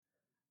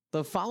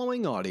The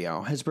following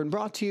audio has been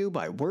brought to you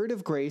by Word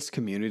of Grace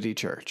Community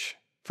Church.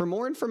 For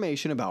more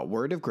information about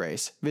Word of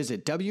Grace,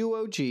 visit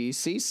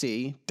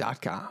wogcc.com.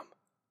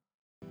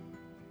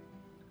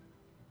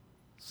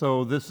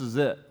 So this is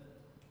it.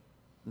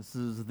 This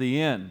is the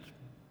end.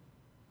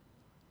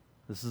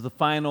 This is the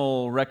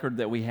final record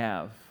that we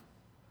have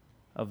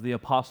of the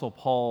Apostle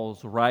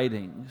Paul's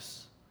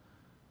writings.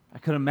 I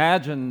could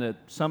imagine that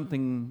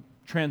something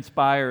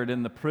transpired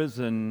in the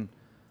prison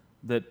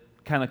that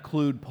kind of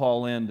clued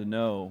Paul in to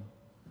know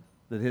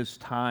that his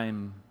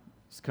time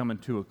is coming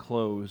to a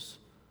close.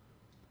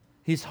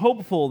 He's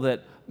hopeful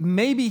that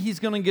maybe he's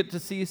going to get to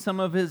see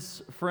some of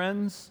his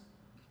friends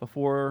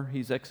before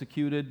he's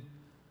executed.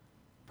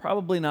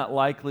 Probably not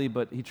likely,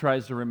 but he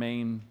tries to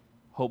remain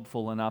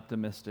hopeful and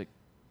optimistic.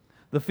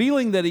 The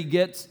feeling that he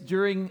gets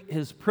during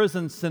his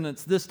prison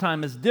sentence this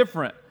time is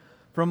different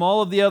from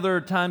all of the other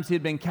times he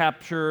had been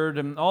captured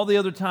and all the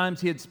other times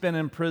he had spent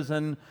in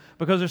prison,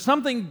 because there's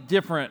something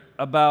different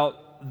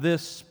about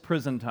this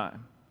prison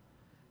time.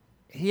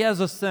 He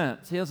has a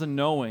sense, he has a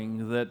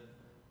knowing that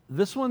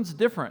this one's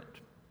different.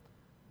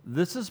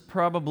 This is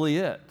probably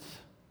it.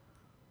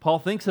 Paul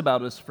thinks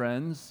about his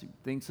friends. He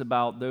thinks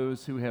about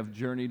those who have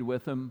journeyed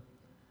with him.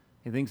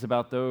 He thinks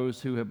about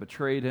those who have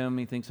betrayed him.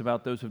 He thinks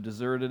about those who have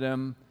deserted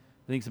him.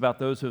 He thinks about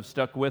those who have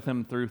stuck with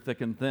him through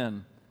thick and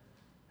thin.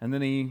 And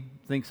then he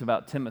thinks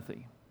about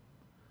Timothy,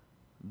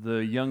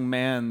 the young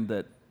man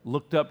that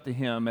looked up to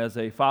him as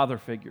a father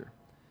figure,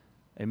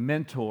 a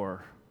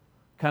mentor,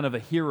 kind of a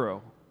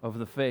hero of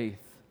the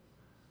faith.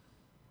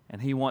 And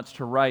he wants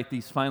to write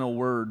these final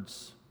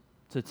words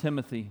to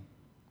Timothy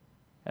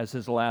as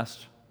his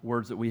last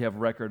words that we have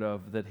record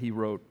of that he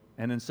wrote.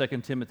 And in 2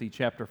 Timothy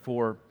chapter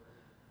 4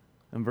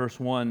 and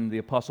verse 1, the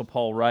Apostle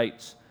Paul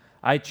writes,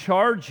 "I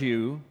charge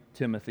you,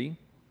 Timothy,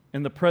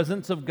 in the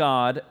presence of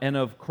God and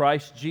of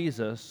Christ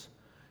Jesus,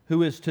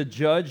 who is to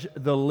judge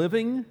the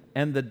living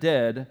and the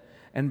dead,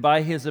 and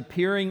by his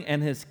appearing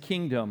and his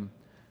kingdom,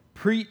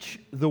 preach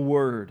the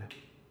word.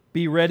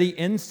 Be ready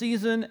in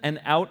season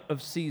and out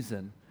of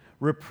season.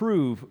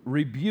 Reprove,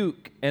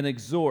 rebuke, and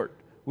exhort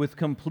with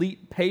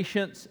complete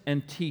patience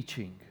and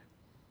teaching."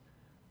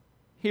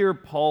 Here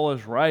Paul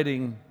is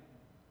writing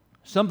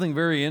something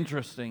very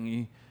interesting.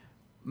 He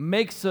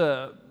makes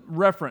a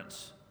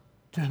reference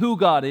to who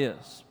God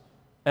is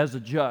as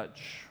a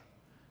judge.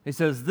 He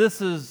says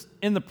this is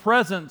in the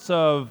presence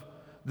of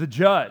the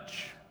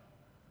judge,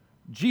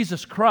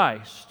 Jesus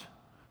Christ,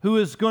 who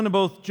is going to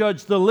both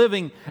judge the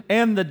living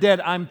and the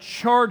dead. I'm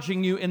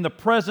charging you in the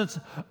presence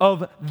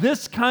of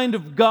this kind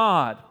of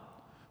God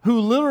who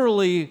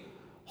literally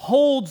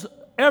holds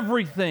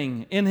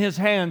everything in his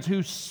hands,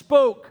 who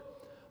spoke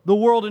the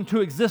world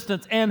into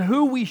existence, and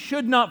who we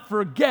should not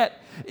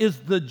forget is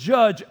the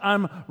judge.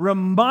 I'm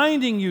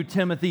reminding you,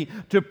 Timothy,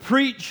 to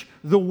preach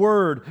the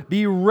word.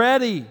 Be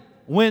ready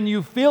when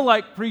you feel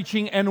like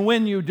preaching and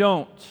when you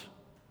don't.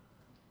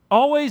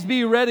 Always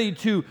be ready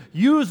to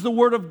use the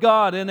word of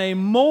God in a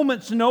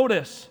moment's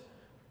notice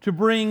to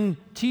bring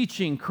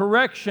teaching,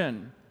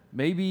 correction,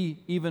 maybe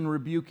even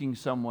rebuking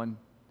someone.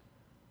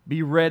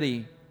 Be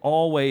ready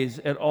always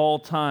at all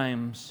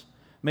times.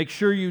 Make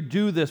sure you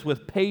do this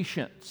with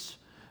patience.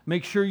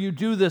 Make sure you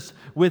do this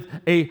with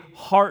a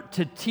heart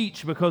to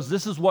teach, because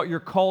this is what you're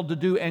called to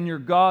do, and your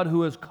God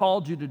who has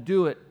called you to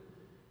do it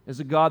is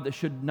a God that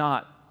should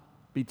not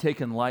be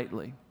taken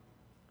lightly.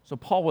 So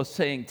Paul was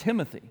saying,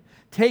 Timothy,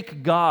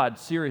 take God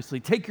seriously.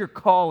 Take your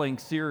calling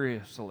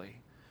seriously.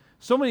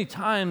 So many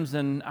times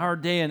in our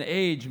day and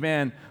age,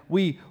 man,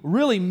 we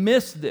really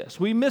miss this.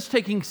 We miss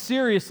taking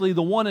seriously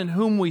the one in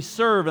whom we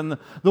serve and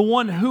the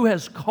one who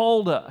has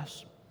called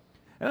us.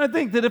 And I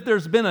think that if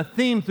there's been a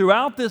theme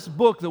throughout this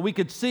book that we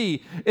could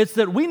see, it's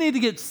that we need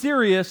to get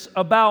serious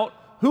about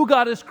who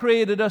God has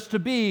created us to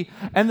be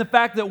and the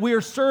fact that we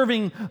are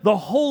serving the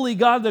holy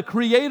God, the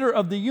creator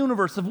of the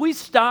universe. Have we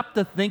stopped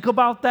to think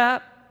about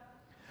that?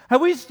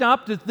 Have we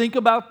stopped to think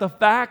about the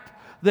fact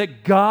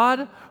that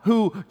God,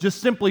 who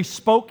just simply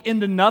spoke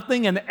into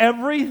nothing and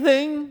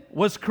everything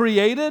was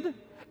created?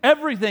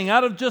 Everything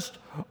out of just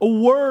a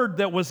word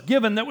that was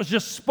given, that was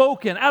just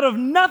spoken. Out of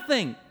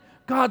nothing,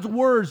 God's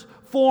words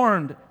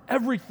formed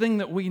everything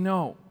that we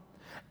know.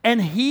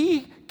 And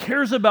He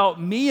cares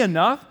about me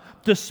enough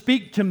to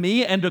speak to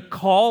me and to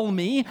call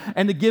me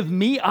and to give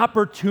me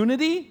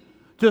opportunity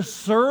to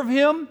serve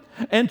Him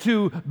and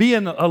to be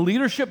in a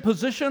leadership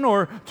position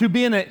or to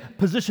be in a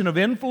position of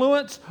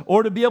influence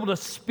or to be able to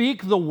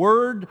speak the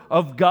Word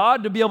of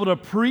God, to be able to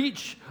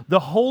preach the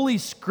Holy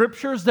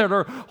Scriptures that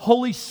are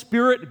Holy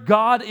Spirit,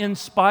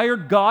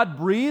 God-inspired,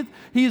 God-breathed.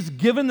 He's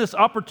given this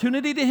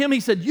opportunity to him. He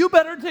said, you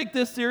better take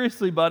this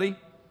seriously, buddy.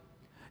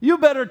 You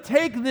better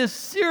take this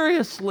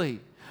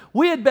seriously.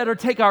 We had better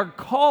take our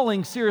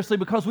calling seriously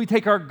because we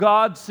take our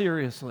God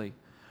seriously.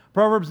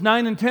 Proverbs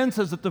 9 and 10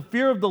 says that the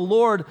fear of the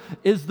Lord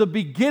is the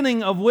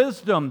beginning of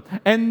wisdom,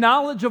 and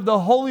knowledge of the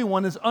Holy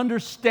One is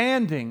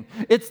understanding.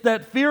 It's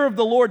that fear of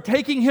the Lord,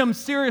 taking Him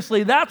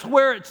seriously. That's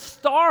where it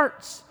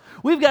starts.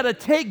 We've got to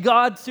take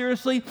God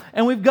seriously,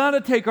 and we've got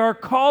to take our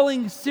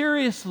calling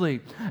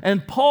seriously.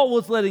 And Paul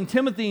was letting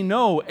Timothy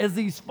know, as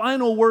these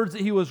final words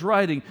that he was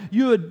writing,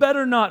 you had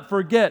better not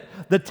forget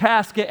the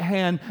task at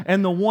hand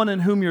and the one in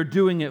whom you're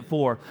doing it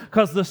for.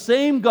 Because the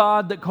same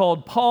God that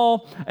called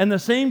Paul and the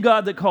same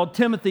God that called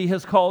Timothy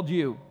has called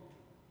you.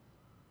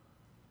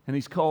 And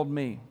he's called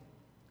me.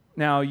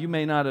 Now, you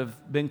may not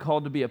have been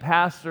called to be a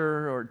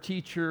pastor or a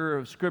teacher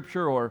of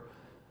Scripture or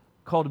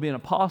called to be an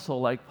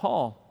apostle like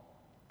Paul.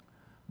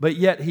 But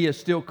yet he has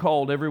still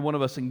called every one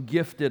of us and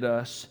gifted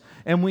us.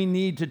 And we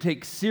need to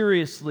take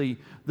seriously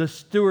the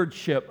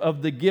stewardship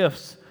of the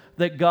gifts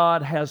that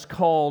God has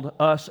called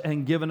us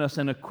and given us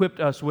and equipped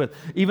us with.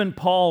 Even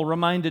Paul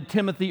reminded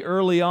Timothy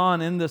early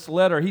on in this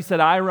letter. He said,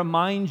 I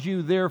remind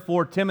you,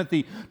 therefore,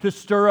 Timothy, to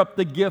stir up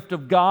the gift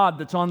of God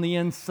that's on the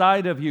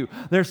inside of you.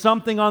 There's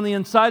something on the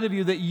inside of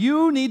you that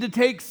you need to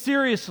take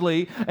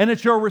seriously, and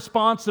it's your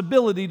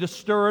responsibility to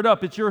stir it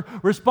up. It's your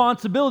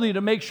responsibility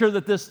to make sure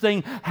that this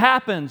thing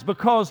happens,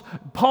 because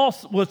Paul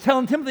was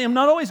telling Timothy, I'm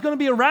not always going to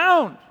be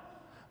around.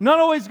 I'm not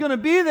always going to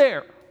be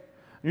there.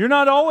 You're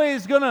not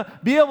always going to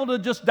be able to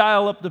just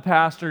dial up the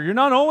pastor. You're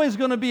not always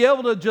going to be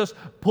able to just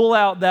pull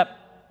out that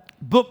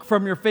book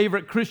from your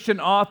favorite Christian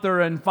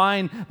author and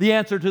find the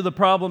answer to the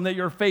problem that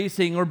you're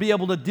facing or be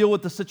able to deal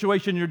with the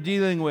situation you're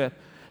dealing with.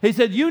 He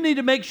said, you need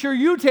to make sure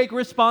you take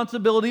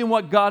responsibility in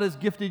what God has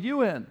gifted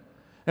you in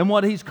and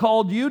what He's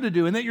called you to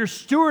do, and that you're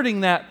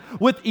stewarding that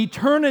with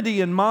eternity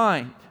in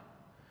mind,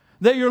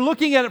 that you're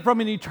looking at it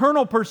from an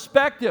eternal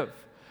perspective,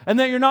 and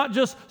that you're not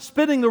just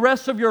spending the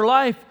rest of your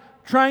life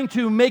trying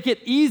to make it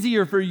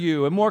easier for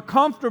you and more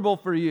comfortable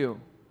for you.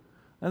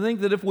 I think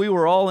that if we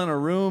were all in a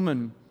room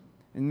and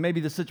maybe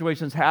the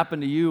situations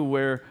happen to you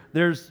where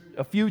there's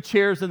a few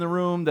chairs in the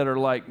room that are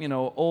like,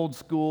 old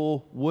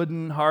school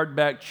wooden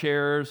hardback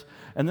chairs,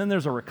 and then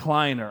there's a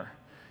recliner.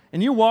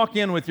 And you walk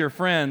in with your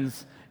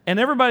friends and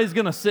everybody's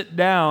going to sit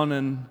down,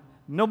 and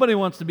nobody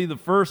wants to be the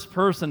first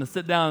person to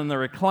sit down in the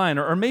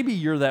recliner. Or maybe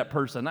you're that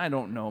person. I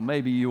don't know.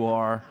 Maybe you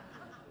are.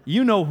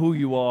 You know who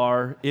you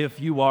are if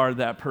you are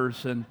that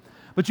person.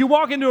 But you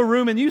walk into a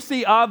room and you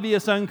see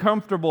obvious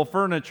uncomfortable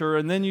furniture,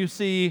 and then you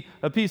see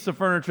a piece of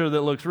furniture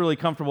that looks really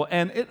comfortable,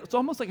 and it's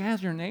almost like it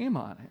has your name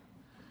on it.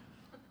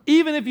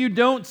 Even if you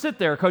don't sit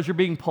there because you're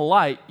being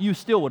polite, you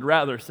still would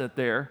rather sit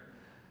there.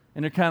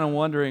 And you're kind of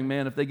wondering,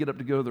 man, if they get up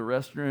to go to the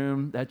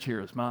restroom, that chair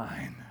is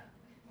mine.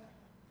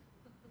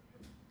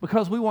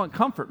 Because we want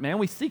comfort, man.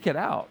 We seek it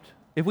out.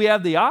 If we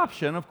have the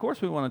option, of course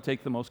we want to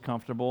take the most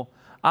comfortable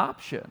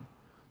option.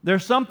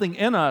 There's something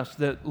in us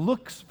that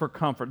looks for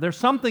comfort. There's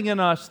something in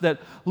us that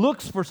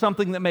looks for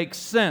something that makes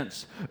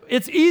sense.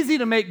 It's easy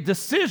to make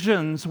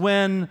decisions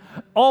when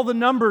all the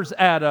numbers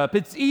add up.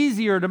 It's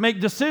easier to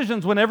make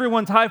decisions when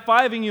everyone's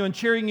high-fiving you and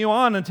cheering you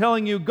on and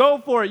telling you,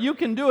 go for it, you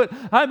can do it,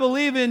 I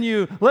believe in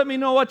you, let me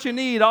know what you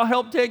need, I'll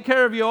help take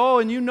care of you. Oh,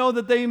 and you know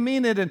that they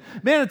mean it. And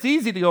man, it's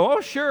easy to go, oh,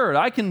 sure,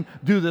 I can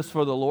do this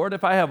for the Lord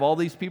if I have all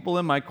these people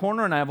in my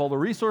corner and I have all the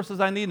resources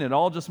I need, and it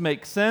all just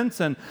makes sense,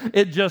 and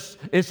it's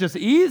just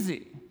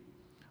easy.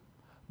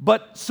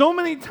 But so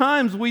many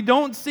times we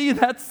don't see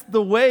that's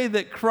the way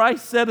that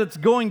Christ said it's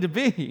going to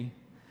be.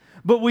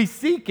 But we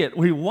seek it.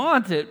 We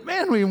want it.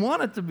 Man, we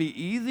want it to be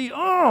easy.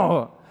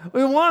 Oh,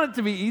 we want it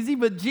to be easy.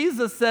 But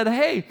Jesus said,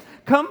 hey,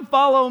 come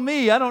follow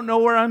me. I don't know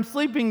where I'm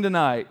sleeping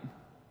tonight.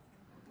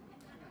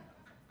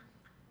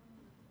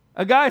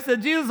 A guy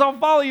said, Jesus, I'll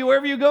follow you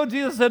wherever you go.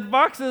 Jesus said,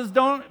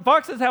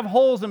 foxes have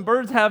holes and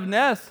birds have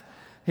nests.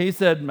 He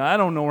said, I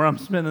don't know where I'm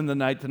spending the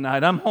night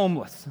tonight. I'm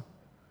homeless.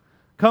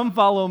 Come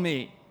follow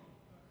me.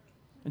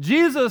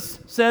 Jesus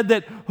said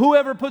that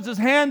whoever puts his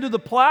hand to the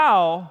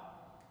plow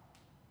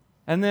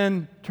and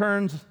then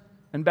turns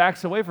and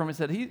backs away from it,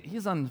 said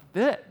he's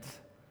unfit.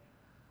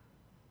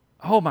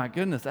 Oh my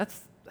goodness,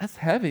 that's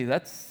heavy,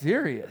 that's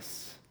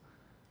serious.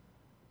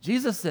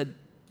 Jesus said,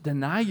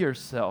 deny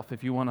yourself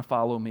if you want to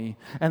follow me,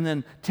 and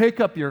then take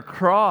up your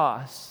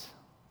cross.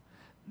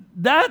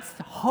 That's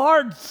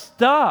hard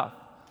stuff.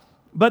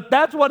 But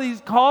that's what he's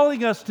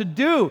calling us to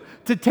do,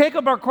 to take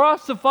up our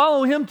cross, to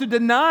follow him, to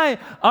deny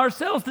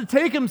ourselves, to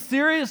take him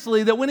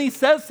seriously, that when he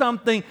says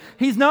something,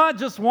 he's not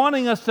just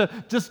wanting us to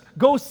just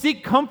go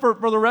seek comfort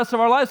for the rest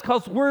of our lives,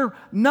 because we're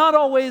not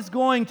always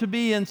going to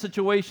be in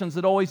situations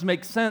that always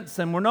make sense,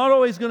 and we're not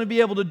always going to be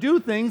able to do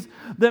things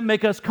that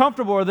make us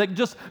comfortable or that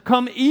just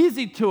come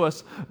easy to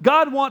us.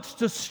 God wants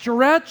to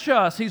stretch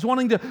us. He's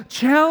wanting to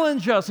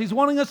challenge us. He's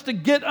wanting us to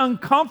get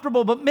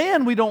uncomfortable, but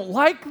man, we don't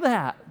like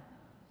that.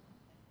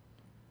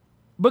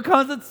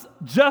 Because it's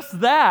just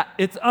that.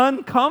 It's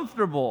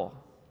uncomfortable.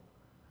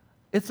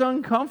 It's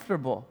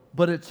uncomfortable,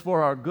 but it's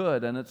for our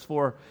good and it's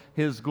for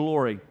His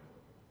glory.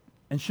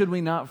 And should we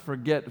not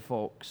forget,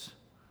 folks,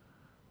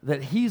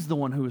 that He's the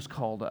one who has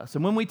called us.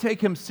 And when we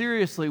take Him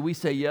seriously, we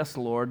say, yes,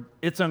 Lord,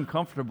 it's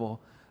uncomfortable,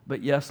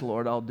 but yes,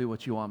 Lord, I'll do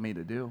what you want me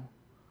to do.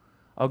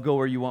 I'll go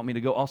where you want me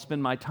to go. I'll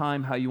spend my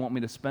time how you want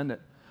me to spend it.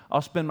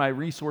 I'll spend my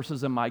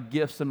resources and my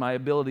gifts and my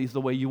abilities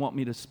the way you want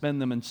me to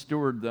spend them and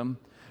steward them.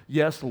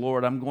 Yes,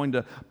 Lord, I'm going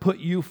to put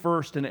you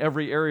first in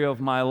every area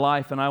of my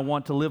life, and I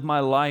want to live my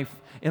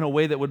life in a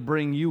way that would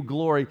bring you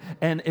glory.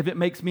 And if it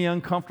makes me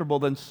uncomfortable,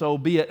 then so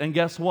be it. And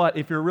guess what?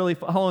 If you're really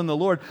following the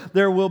Lord,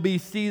 there will be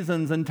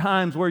seasons and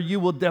times where you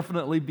will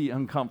definitely be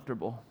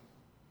uncomfortable.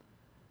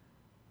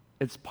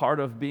 It's part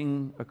of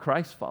being a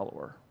Christ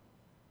follower.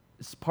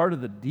 It's part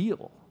of the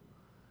deal.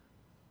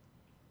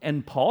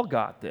 And Paul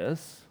got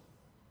this.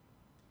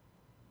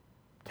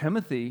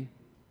 Timothy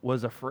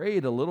was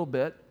afraid a little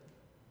bit,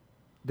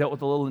 dealt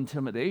with a little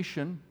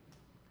intimidation.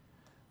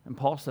 And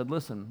Paul said,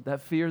 listen,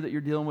 that fear that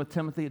you're dealing with,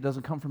 Timothy, it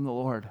doesn't come from the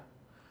Lord.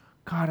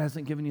 God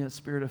hasn't given you a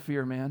spirit of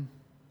fear, man.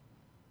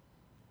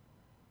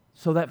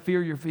 So that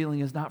fear you're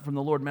feeling is not from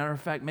the Lord. Matter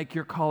of fact, make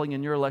your calling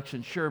and your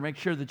election sure. Make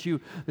sure that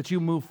you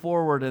move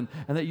forward and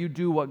that you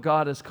do what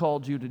God has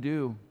called you to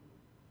do.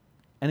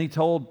 And he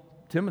told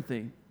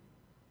Timothy,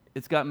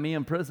 it's got me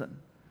in prison.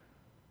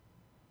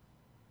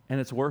 And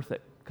it's worth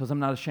it because I'm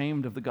not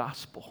ashamed of the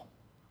gospel.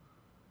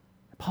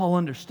 Paul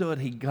understood,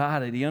 he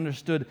got it. He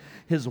understood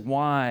his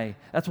why.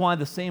 That's why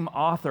the same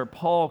author,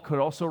 Paul, could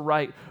also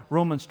write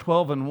Romans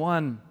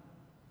 12:1,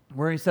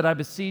 where he said, I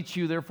beseech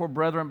you, therefore,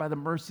 brethren, by the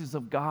mercies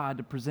of God,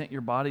 to present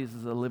your bodies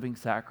as a living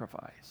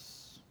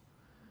sacrifice.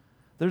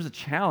 There's a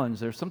challenge.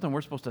 There's something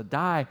we're supposed to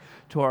die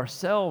to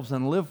ourselves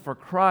and live for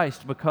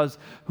Christ, because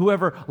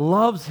whoever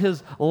loves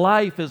his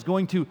life is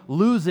going to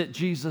lose it,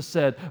 Jesus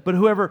said. But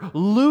whoever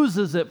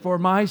loses it for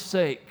my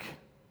sake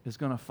is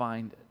going to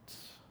find it.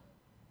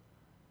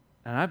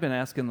 And I've been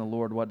asking the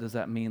Lord, what does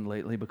that mean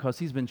lately? Because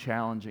he's been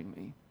challenging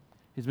me.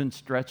 He's been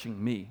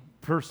stretching me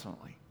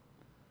personally.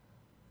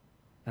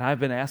 And I've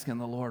been asking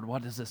the Lord,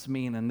 what does this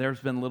mean? And there's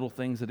been little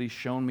things that he's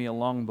shown me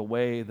along the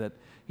way that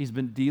he's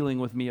been dealing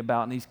with me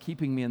about, and he's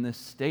keeping me in this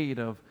state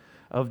of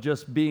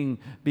just being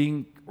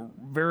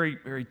very,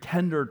 very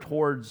tender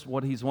towards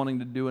what he's wanting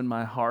to do in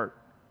my heart.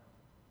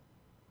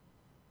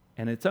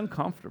 And it's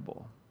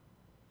uncomfortable.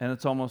 And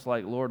it's almost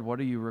like, Lord, what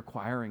are you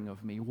requiring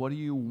of me? What do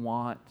you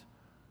want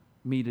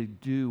me to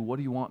do? What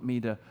do you want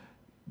me to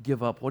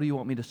give up? What do you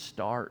want me to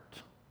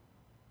start?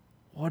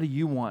 What do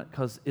you want?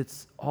 Because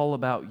it's all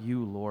about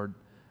you, Lord.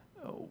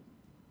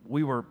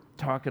 We were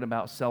talking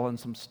about selling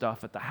some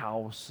stuff at the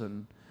house,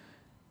 and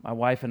my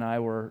wife and I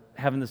were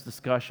having this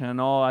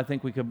discussion. Oh, I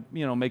think we could,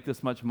 make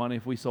this much money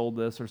if we sold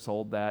this or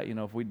sold that,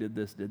 if we did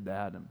this, did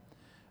that.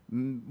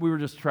 And we were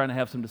just trying to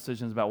have some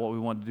decisions about what we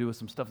wanted to do with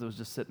some stuff that was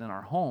just sitting in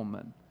our home.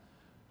 And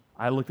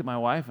I looked at my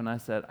wife and I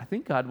said, I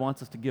think God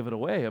wants us to give it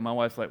away. And my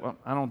wife's like, well,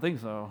 I don't think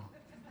so.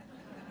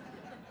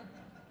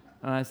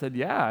 And I said,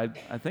 yeah,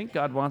 I think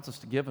God wants us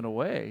to give it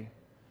away.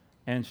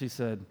 And she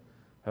said,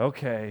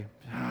 okay.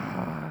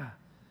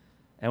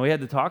 And we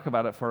had to talk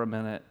about it for a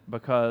minute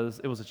because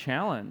it was a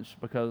challenge,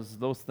 because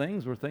those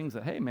things were things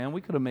that, hey, man, we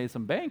could have made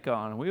some bank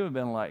on. And we would have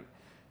been like,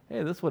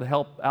 hey, this would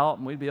help out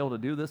and we'd be able to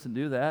do this and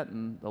do that.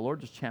 And the Lord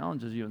just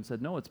challenges you and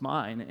said, no, it's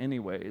mine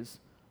anyways.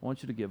 I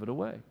want you to give it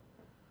away.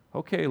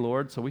 Okay,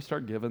 Lord, so we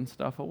start giving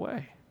stuff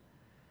away.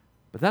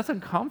 But that's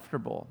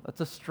uncomfortable. That's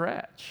a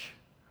stretch.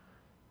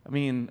 I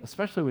mean,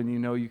 especially when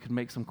you can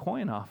make some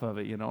coin off of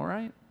it,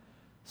 right?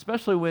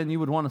 Especially when you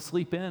would want to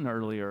sleep in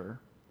earlier.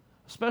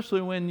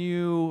 Especially when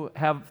you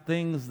have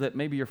things that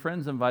maybe your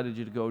friends invited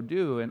you to go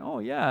do, and oh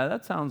yeah,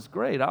 that sounds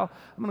great. I'm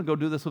going to go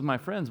do this with my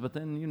friends, but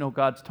then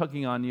God's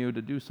tugging on you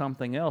to do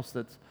something else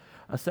that's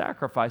a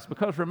sacrifice.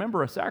 Because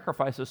remember, a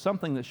sacrifice is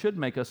something that should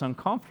make us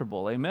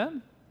uncomfortable.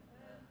 Amen?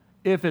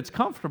 If it's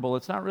comfortable,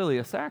 it's not really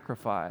a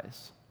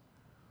sacrifice.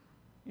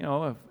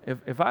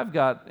 If I've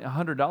got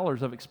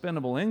 $100 of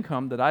expendable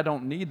income that I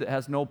don't need, that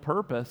has no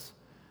purpose,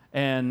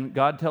 and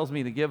God tells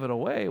me to give it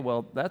away,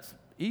 well, that's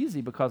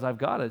easy because I've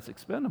got it. It's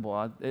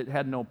expendable. It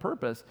had no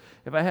purpose.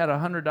 If I had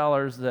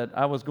 $100 that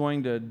I was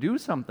going to do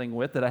something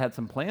with, that I had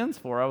some plans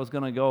for, I was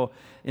going to go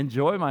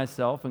enjoy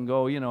myself and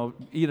go,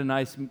 eat a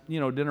nice,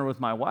 dinner with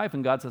my wife,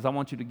 and God says, I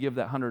want you to give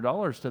that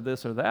 $100 to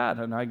this or that,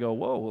 and I go,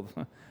 whoa,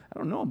 I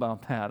don't know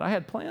about that. I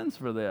had plans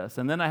for this,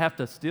 and then I have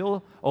to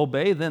still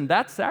obey, then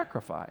that's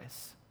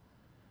sacrifice.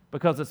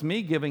 Because it's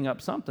me giving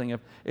up something.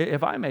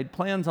 If I made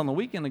plans on the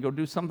weekend to go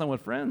do something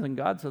with friends, and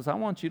God says, I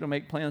want you to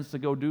make plans to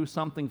go do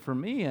something for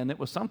me, and it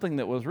was something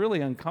that was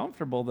really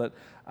uncomfortable, but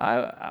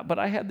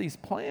I had these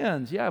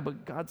plans. Yeah,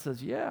 but God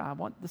says, yeah,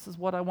 this is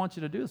what I want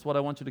you to do. This is what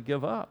I want you to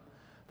give up.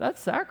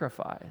 That's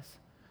sacrifice.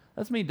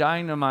 That's me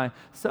dying to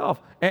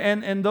myself.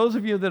 And those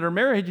of you that are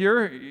married,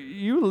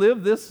 you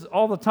live this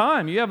all the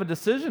time. You have a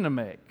decision to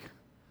make.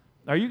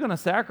 Are you going to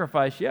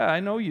sacrifice? Yeah,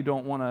 I know you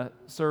don't want to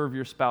serve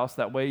your spouse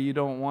that way. You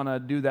don't want to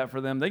do that for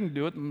them. They can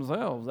do it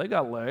themselves. They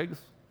got legs.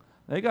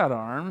 They got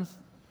arms.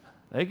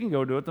 They can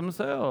go do it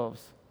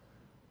themselves.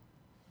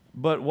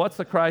 But what's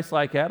the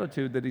Christ-like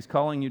attitude that he's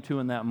calling you to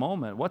in that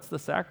moment? What's the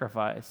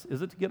sacrifice?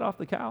 Is it to get off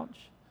the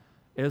couch?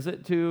 Is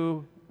it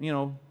to,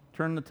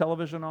 turn the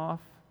television off?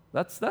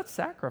 That's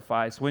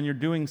sacrifice when you're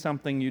doing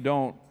something you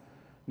don't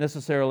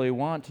necessarily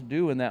want to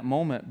do in that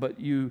moment, but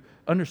you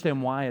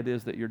understand why it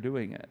is that you're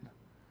doing it.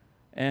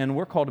 And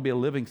we're called to be a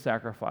living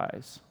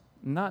sacrifice,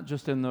 not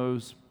just in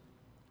those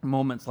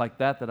moments like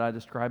that I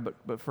described,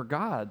 but for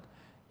God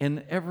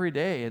in every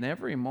day, in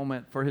every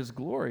moment for His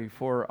glory,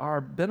 for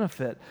our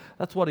benefit.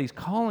 That's what He's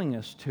calling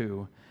us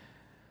to.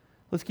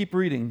 Let's keep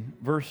reading.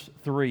 Verse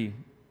 3.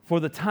 For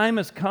the time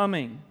is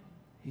coming,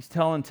 he's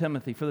telling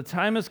Timothy, for the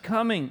time is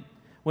coming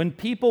when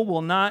people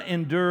will not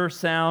endure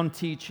sound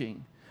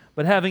teaching,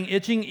 but having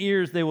itching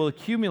ears, they will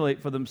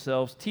accumulate for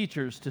themselves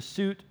teachers to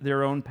suit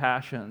their own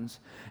passions,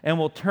 and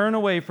will turn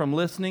away from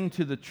listening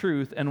to the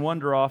truth and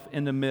wander off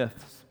into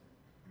myths.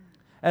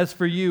 As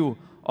for you,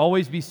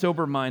 always be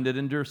sober-minded,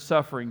 endure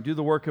suffering, do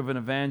the work of an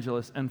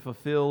evangelist, and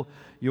fulfill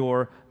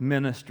your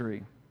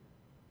ministry.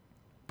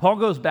 Paul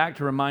goes back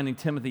to reminding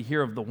Timothy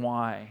here of the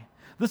why.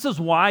 This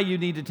is why you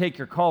need to take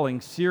your calling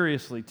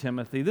seriously,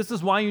 Timothy. This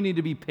is why you need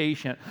to be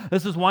patient.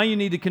 This is why you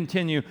need to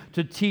continue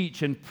to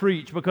teach and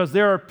preach, because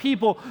there are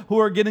people who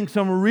are getting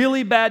some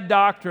really bad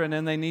doctrine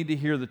and they need to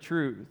hear the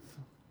truth.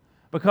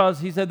 Because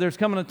he said there's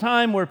coming a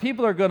time where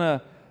people are going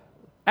to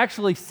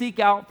actually seek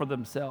out for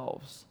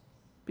themselves.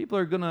 People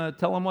are going to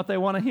tell them what they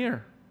want to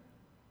hear.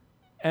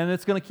 And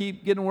it's going to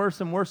keep getting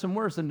worse and worse and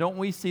worse. And don't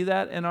we see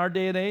that in our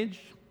day and age?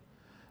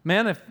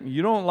 Man, if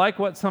you don't like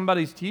what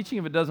somebody's teaching,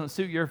 if it doesn't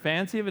suit your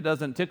fancy, if it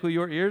doesn't tickle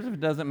your ears, if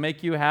it doesn't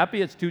make you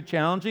happy, it's too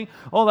challenging.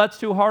 Oh, that's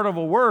too hard of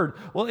a word.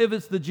 Well, if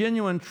it's the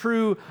genuine,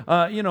 true,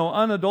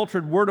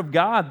 unadulterated Word of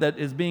God that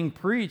is being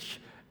preached,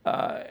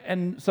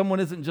 and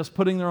someone isn't just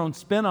putting their own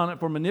spin on it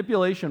for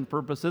manipulation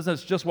purposes,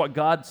 it's just what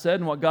God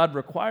said and what God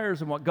requires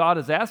and what God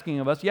is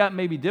asking of us. Yeah, it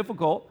may be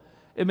difficult.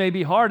 It may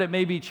be hard. It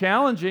may be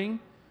challenging.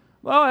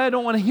 Well, I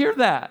don't want to hear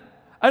that.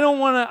 I don't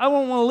want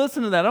to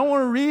listen to that. I don't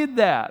want to read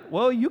that.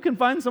 Well, you can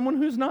find someone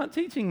who's not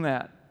teaching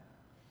that.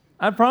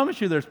 I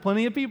promise you there's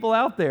plenty of people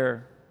out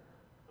there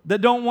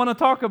that don't want to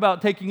talk about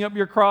taking up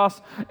your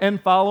cross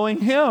and following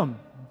Him.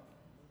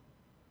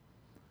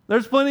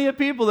 There's plenty of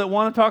people that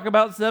want to talk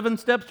about 7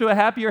 steps to a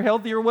happier,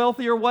 healthier,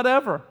 wealthier,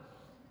 whatever.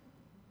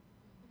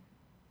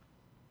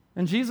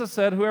 And Jesus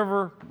said,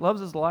 whoever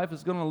loves his life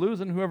is going to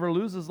lose it, and whoever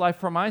loses life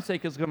for my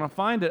sake is going to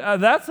find it.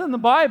 That's in the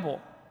Bible.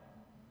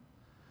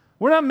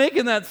 We're not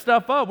making that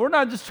stuff up. We're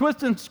not just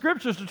twisting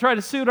scriptures to try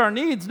to suit our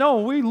needs.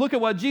 No, we look at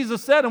what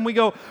Jesus said and we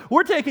go,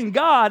 we're taking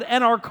God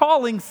and our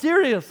calling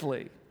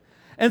seriously.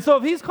 And so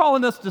if He's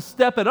calling us to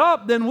step it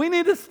up, then we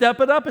need to step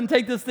it up and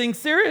take this thing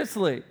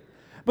seriously.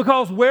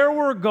 Because where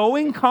we're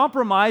going,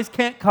 compromise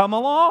can't come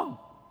along.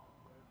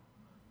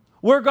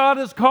 Where God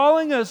is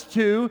calling us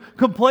to,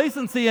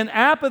 complacency and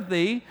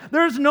apathy,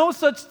 there's no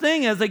such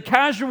thing as a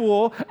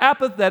casual,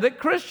 apathetic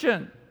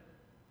Christian.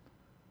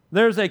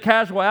 There's a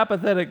casual,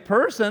 apathetic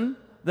person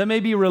that may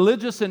be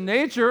religious in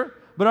nature,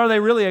 but are they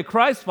really a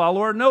Christ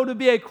follower? No, to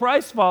be a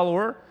Christ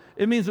follower,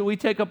 it means that we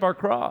take up our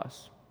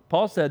cross.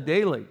 Paul said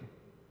daily.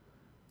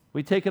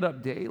 We take it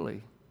up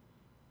daily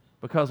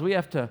because we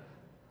have to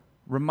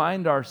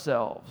remind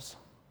ourselves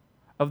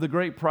of the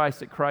great price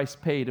that Christ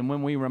paid. And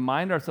when we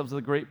remind ourselves of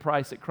the great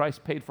price that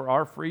Christ paid for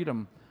our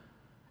freedom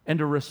and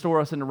to restore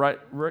us in the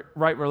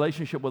right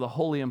relationship with a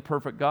holy and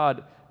perfect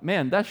God,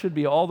 man, that should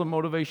be all the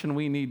motivation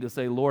we need to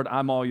say, Lord,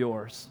 I'm all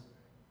yours.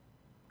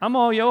 I'm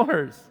all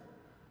yours.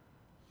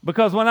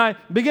 Because when I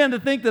begin to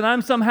think that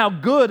I'm somehow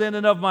good in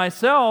and of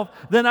myself,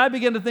 then I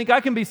begin to think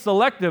I can be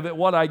selective at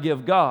what I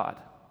give God.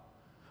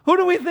 Who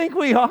do we think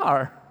we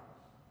are?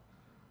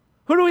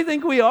 Who do we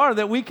think we are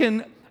that we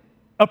can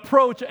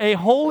approach a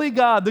holy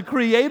God, the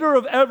creator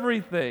of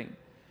everything,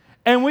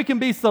 and we can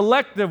be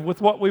selective with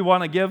what we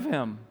want to give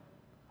Him?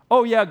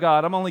 Oh yeah,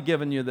 God, I'm only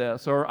giving you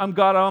this. Or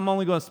God, I'm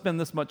only going to spend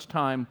this much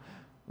time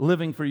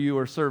living for you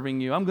or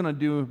serving you. I'm going to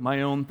do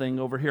my own thing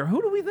over here.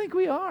 Who do we think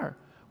we are?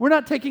 We're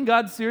not taking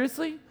God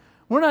seriously.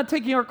 We're not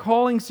taking our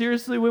calling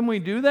seriously when we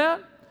do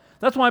that.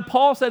 That's why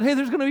Paul said, hey,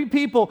 there's going to be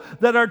people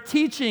that are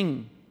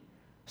teaching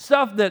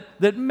stuff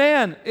that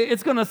man,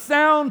 it's going to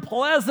sound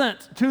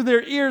pleasant to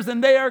their ears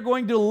and they are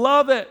going to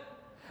love it.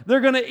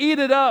 They're going to eat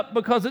it up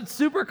because it's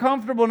super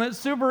comfortable and it's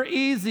super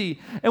easy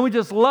and we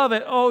just love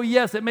it. Oh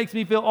yes, it makes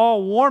me feel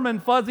all warm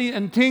and fuzzy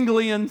and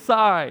tingly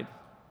inside.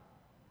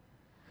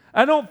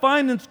 I don't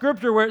find in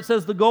Scripture where it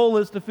says the goal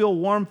is to feel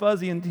warm,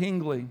 fuzzy, and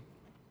tingly.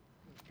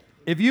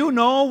 If you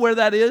know where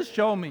that is,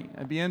 show me.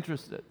 I'd be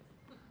interested.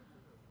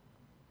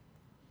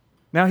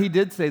 Now, He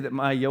did say that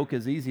my yoke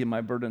is easy and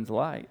my burden's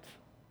light.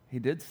 He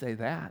did say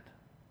that.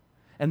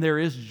 And there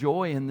is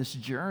joy in this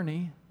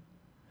journey.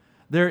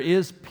 There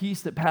is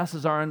peace that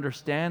passes our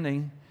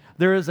understanding.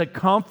 There is a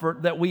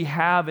comfort that we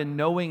have in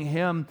knowing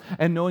Him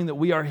and knowing that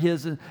we are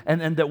His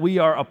and that we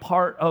are a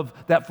part of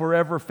that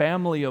forever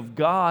family of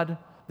God.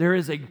 There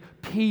is a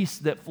peace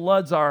that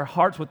floods our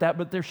hearts with that,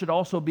 but there should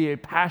also be a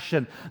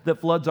passion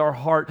that floods our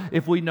heart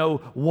if we know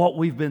what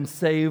we've been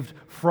saved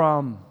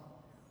from.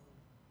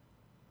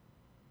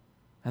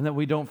 And that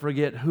we don't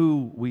forget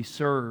who we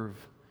serve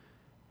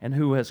and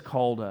who has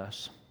called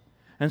us.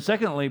 And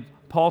secondly,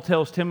 Paul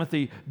tells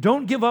Timothy,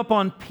 don't give up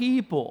on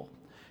people.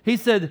 He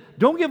said,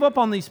 don't give up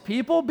on these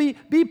people. Be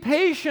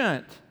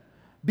patient.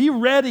 Be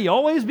ready.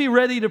 Always be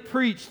ready to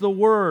preach the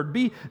word.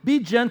 Be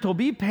gentle.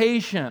 Be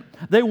patient.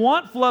 They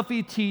want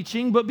fluffy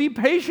teaching, but be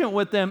patient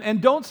with them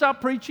and don't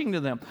stop preaching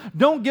to them.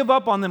 Don't give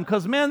up on them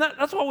because, man,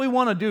 that's what we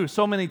want to do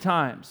so many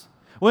times.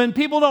 When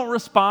people don't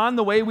respond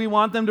the way we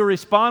want them to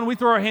respond, we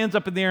throw our hands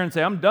up in the air and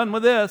say, I'm done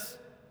with this.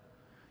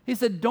 He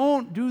said,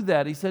 don't do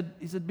that. He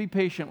said, be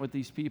patient with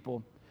these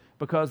people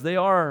because they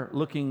are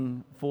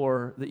looking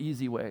for the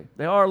easy way.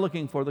 They are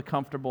looking for the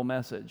comfortable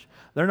message.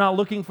 They're not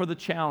looking for the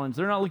challenge.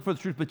 They're not looking for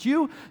the truth. But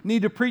you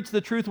need to preach the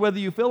truth whether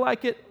you feel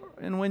like it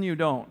and when you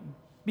don't.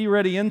 Be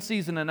ready in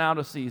season and out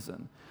of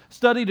season.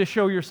 Study to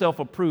show yourself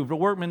approved. A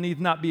workman needs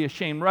not be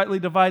ashamed, rightly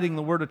dividing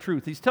the word of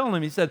truth. He's telling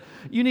him, he said,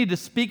 you need to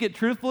speak it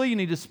truthfully. You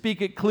need to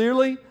speak it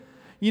clearly.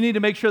 You need to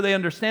make sure they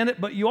understand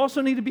it. But you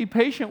also need to be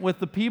patient with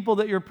the people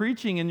that you're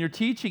preaching and you're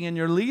teaching and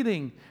you're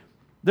leading.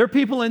 There are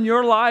people in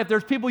your life,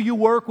 there's people you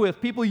work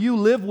with, people you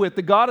live with,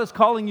 that God is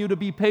calling you to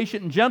be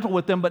patient and gentle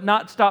with them, but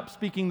not stop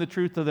speaking the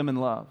truth to them in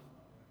love.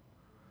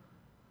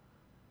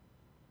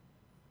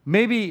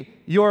 Maybe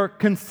your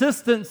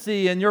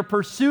consistency and your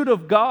pursuit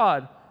of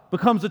God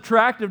becomes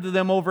attractive to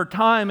them over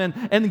time,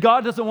 and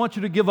God doesn't want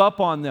you to give up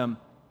on them.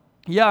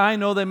 Yeah, I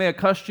know they may have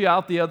cussed you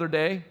out the other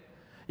day.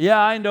 Yeah,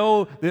 I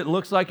know it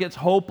looks like it's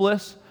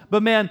hopeless.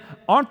 But man,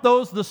 aren't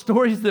those the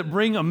stories that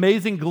bring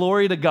amazing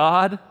glory to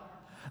God?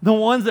 The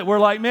ones that were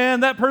like, man,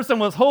 that person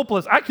was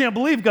hopeless. I can't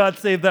believe God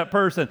saved that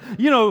person.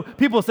 You know,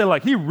 people say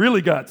like, he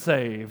really got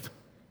saved.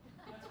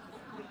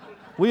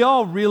 We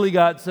all really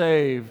got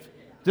saved.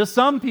 Just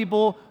some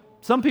people's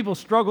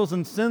struggles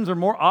and sins are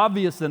more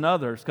obvious than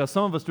others because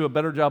some of us do a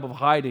better job of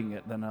hiding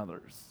it than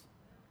others.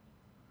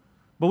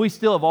 But we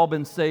still have all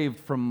been saved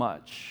from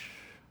much.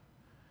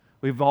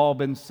 We've all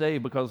been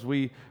saved because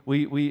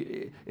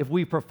if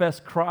we profess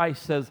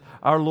Christ as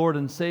our Lord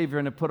and Savior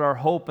and have put our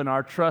hope and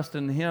our trust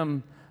in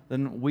Him,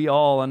 then we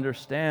all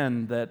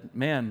understand that,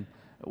 man,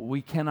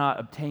 we cannot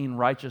obtain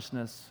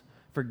righteousness,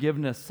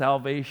 forgiveness,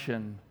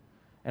 salvation,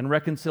 and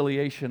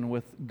reconciliation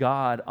with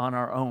God on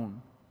our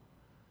own.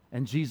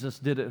 And Jesus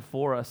did it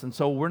for us. And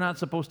so we're not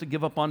supposed to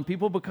give up on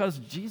people because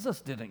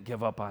Jesus didn't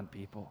give up on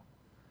people.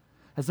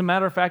 As a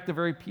matter of fact, the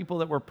very people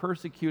that were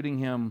persecuting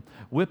Him,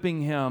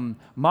 whipping Him,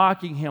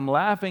 mocking Him,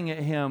 laughing at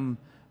Him,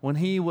 when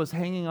He was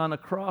hanging on a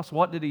cross,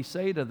 what did He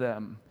say to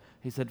them?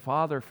 He said,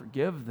 Father,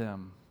 forgive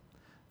them.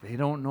 They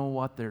don't know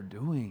what they're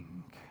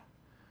doing.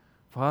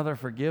 Father,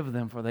 forgive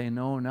them, for they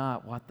know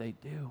not what they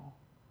do.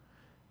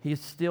 He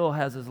still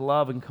has His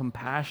love and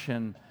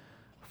compassion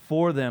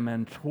for them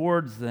and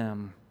towards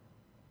them.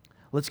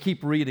 Let's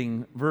keep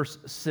reading verse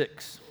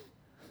 6.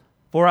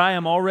 For I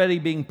am already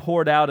being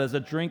poured out as a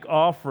drink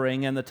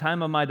offering, and the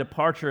time of my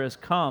departure has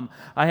come.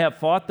 I have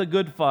fought the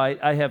good fight.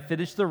 I have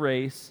finished the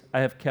race. I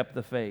have kept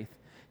the faith.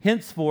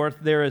 Henceforth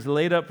there is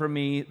laid up for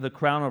me the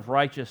crown of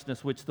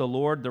righteousness, which the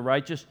Lord, the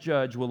righteous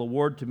judge, will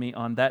award to me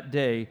on that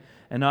day,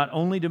 and not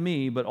only to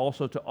me, but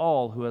also to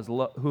all who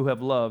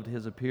have loved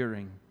His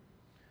appearing.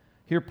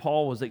 Here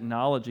Paul was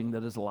acknowledging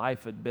that his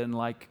life had been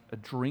like a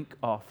drink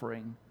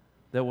offering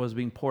that was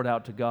being poured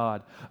out to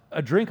God.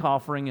 A drink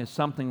offering is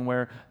something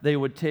where they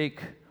would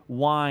take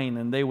wine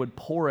and they would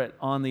pour it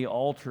on the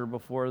altar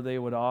before they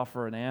would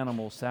offer an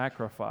animal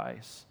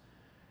sacrifice.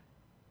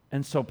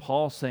 And so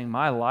Paul's saying,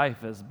 my life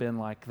has been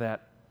like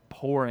that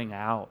pouring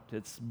out.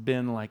 It's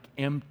been like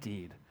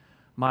emptied.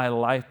 My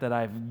life that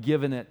I've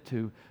given it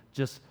to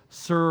just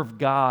serve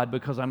God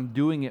because I'm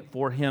doing it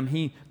for Him.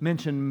 He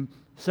mentioned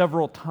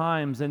several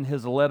times in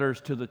his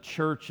letters to the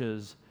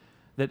churches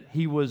that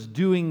he was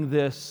doing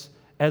this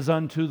as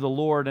unto the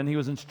Lord, and he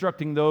was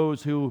instructing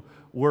those who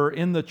were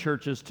in the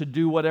churches to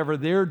do whatever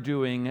they're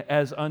doing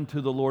as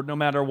unto the Lord, no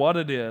matter what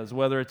it is,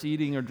 whether it's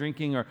eating or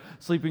drinking or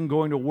sleeping,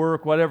 going to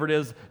work, whatever it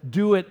is,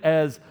 do it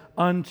as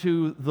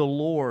unto the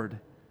Lord.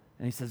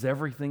 And he says,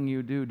 everything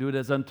you do, do it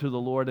as unto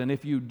the Lord, and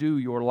if you do,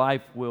 your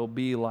life will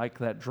be like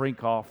that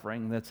drink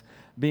offering that's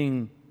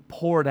being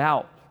poured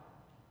out.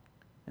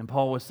 And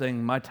Paul was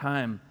saying, my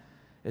time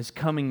is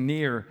coming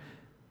near.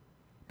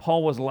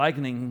 Paul was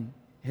likening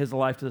his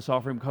life to this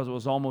offering because it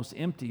was almost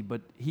empty.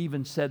 But he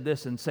even said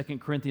this in 2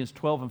 Corinthians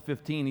 12 and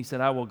 15. He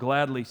said, I will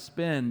gladly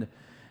spend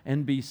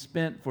and be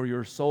spent for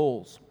your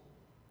souls.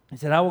 He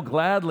said, I will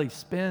gladly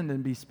spend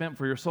and be spent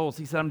for your souls.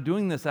 He said, I'm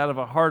doing this out of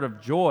a heart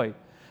of joy.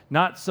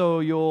 Not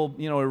so you'll,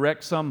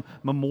 erect some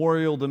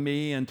memorial to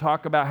me and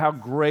talk about how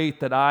great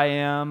that I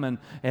am and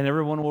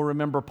everyone will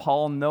remember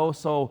Paul. No,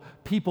 so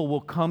people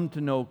will come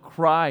to know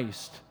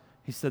Christ.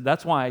 He said,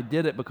 that's why I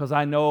did it, because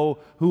I know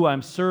who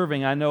I'm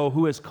serving. I know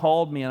who has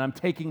called me, and I'm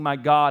taking my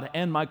God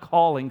and my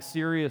calling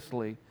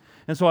seriously.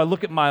 And so I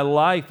look at my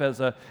life as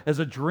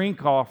a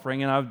drink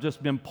offering, and I've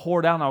just been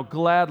poured out, and I'll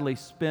gladly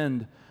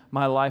spend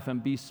my life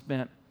and be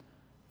spent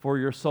for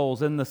your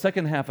souls. And the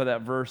second half of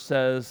that verse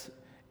says,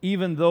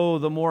 even though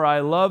the more I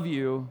love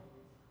you,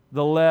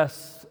 the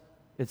less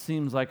it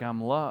seems like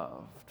I'm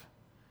loved.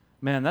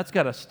 Man, that's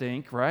got to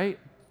stink, right?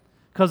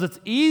 Because it's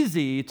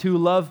easy to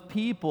love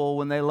people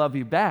when they love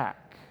you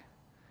back.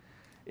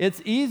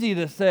 It's easy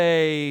to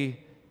say,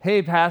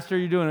 hey, Pastor,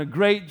 you're doing a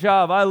great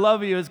job. I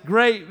love you. It's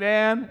great,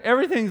 man.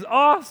 Everything's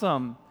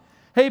awesome.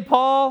 Hey,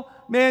 Paul,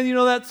 man,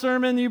 that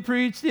sermon you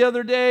preached the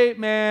other day?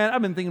 Man,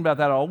 I've been thinking about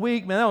that all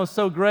week. Man, that was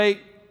so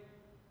great.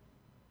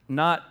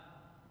 Not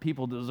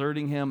people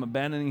deserting him,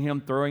 abandoning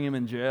him, throwing him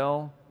in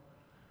jail.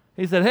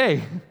 He said,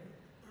 hey,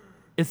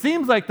 it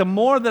seems like the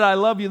more that I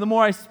love you, the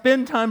more I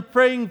spend time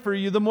praying for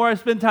you, the more I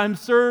spend time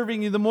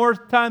serving you, the more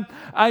time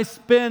I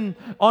spend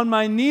on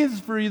my knees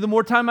for you, the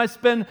more time I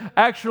spend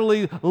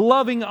actually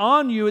loving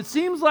on you, it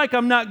seems like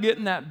I'm not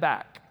getting that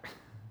back.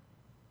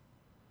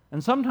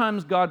 And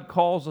sometimes God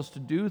calls us to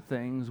do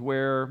things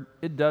where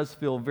it does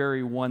feel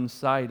very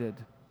one-sided.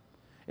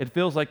 It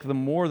feels like the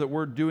more that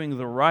we're doing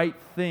the right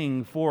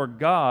thing for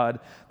God,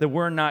 that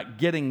we're not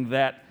getting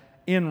that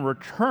in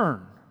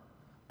return.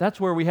 That's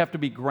where we have to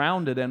be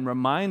grounded and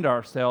remind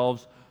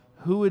ourselves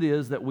who it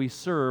is that we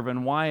serve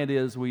and why it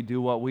is we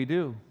do what we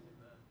do.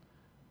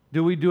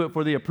 Do we do it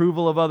for the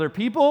approval of other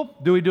people?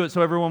 Do we do it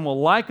so everyone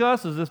will like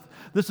us? Is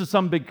this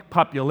some big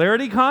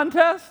popularity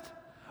contest?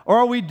 Or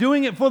are we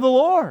doing it for the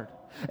Lord?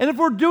 And if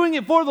we're doing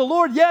it for the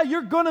Lord, yeah,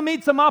 you're going to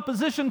meet some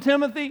opposition,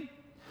 Timothy.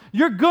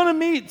 You're going to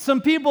meet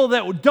some people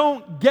that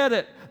don't get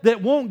it,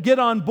 that won't get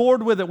on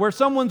board with it, where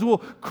someone will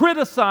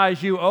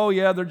criticize you. Oh,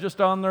 yeah, they're just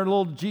on their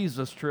little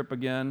Jesus trip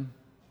again.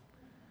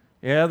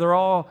 Yeah, they're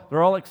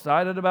all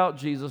excited about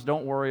Jesus.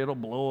 Don't worry, it'll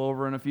blow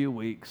over in a few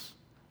weeks.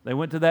 They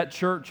went to that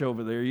church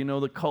over there,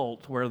 the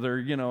cult, where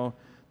they're,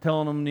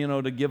 telling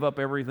them, to give up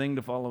everything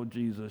to follow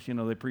Jesus.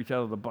 They preach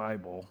out of the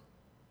Bible.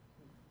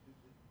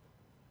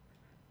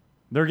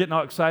 They're getting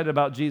all excited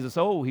about Jesus.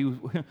 Oh,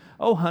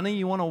 honey,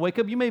 you want to wake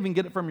up? You may even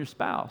get it from your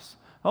spouse.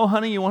 Oh,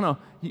 honey, you want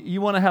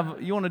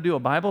to do a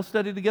Bible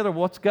study together?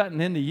 What's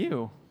gotten into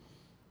you?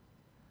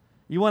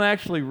 You want to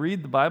actually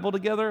read the Bible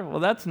together? Well,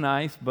 that's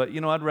nice, but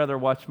I'd rather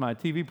watch my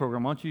TV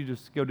program. Why don't you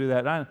just go do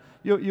that?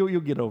 You'll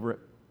get over it.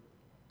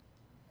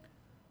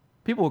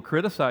 People will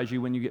criticize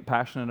you when you get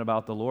passionate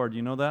about the Lord.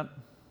 You know that?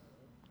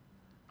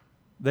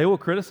 They will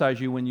criticize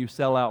you when you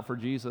sell out for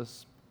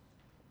Jesus.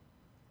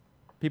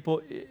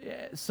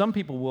 Some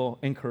people will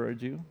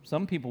encourage you.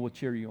 Some people will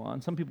cheer you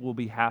on. Some people will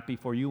be happy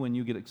for you when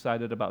you get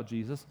excited about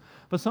Jesus.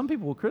 But some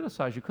people will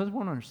criticize you because they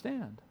won't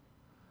understand.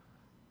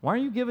 Why are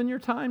you giving your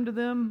time to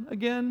them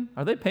again?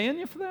 Are they paying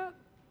you for that?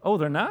 Oh,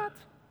 they're not?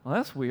 Well,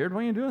 that's weird. What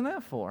are you doing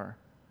that for?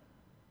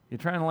 You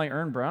trying to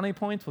earn brownie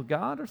points with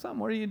God or something?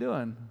 What are you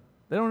doing?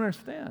 They don't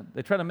understand.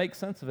 They try to make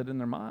sense of it in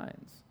their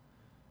minds.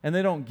 And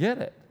they don't get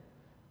it.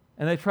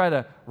 And they try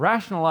to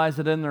rationalize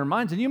it in their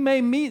minds. And you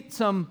may meet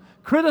some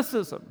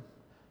criticism.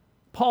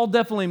 Paul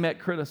definitely met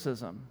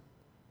criticism.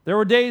 There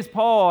were days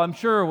Paul, I'm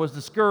sure, was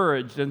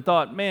discouraged and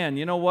thought, man,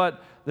 you know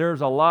what?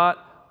 There's a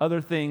lot other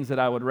things that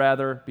I would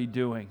rather be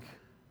doing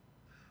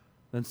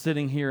than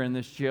sitting here in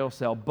this jail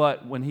cell.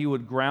 But when he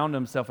would ground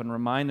himself and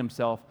remind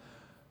himself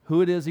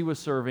who it is he was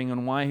serving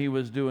and why he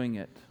was doing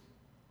it,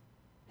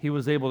 he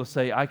was able to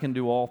say, I can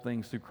do all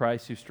things through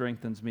Christ who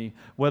strengthens me,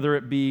 whether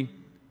it be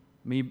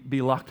me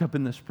be locked up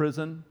in this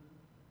prison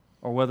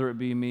or whether it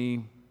be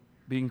me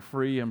being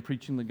free and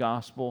preaching the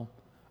gospel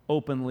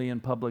openly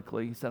and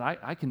publicly. He said,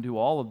 I can do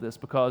all of this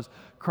because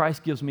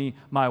Christ gives me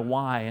my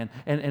why,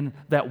 and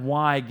that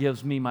why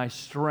gives me my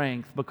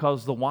strength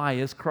because the why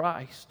is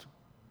Christ.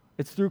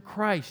 It's through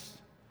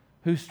Christ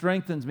who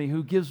strengthens me,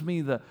 who gives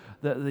me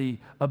the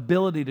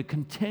ability to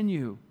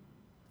continue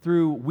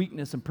through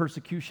weakness and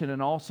persecution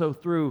and also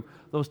through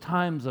those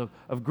times of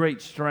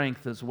great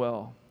strength as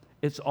well.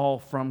 It's all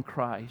from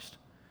Christ.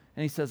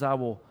 And he says, I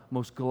will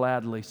most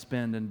gladly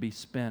spend and be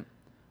spent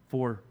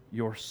for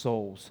your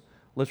souls.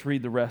 Let's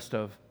read the rest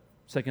of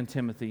 2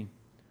 Timothy,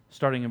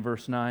 starting in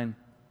verse 9,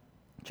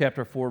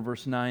 chapter 4,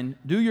 verse 9.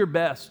 Do your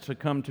best to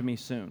come to me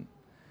soon,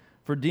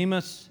 for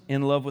Demas,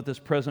 in love with this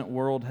present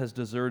world, has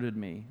deserted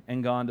me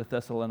and gone to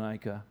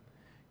Thessalonica.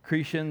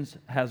 Crescens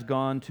has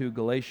gone to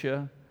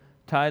Galatia,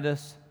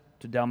 Titus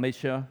to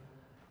Dalmatia.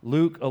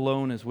 Luke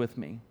alone is with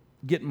me.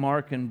 Get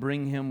Mark and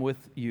bring him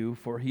with you,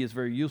 for he is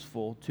very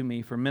useful to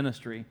me for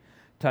ministry.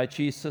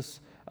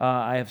 Tychicus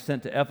I have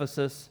sent to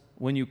Ephesus.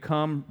 When you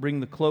come, bring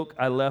the cloak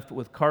I left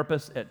with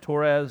Carpus at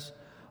Torres,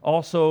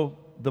 also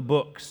the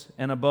books,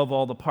 and above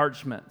all the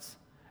parchments.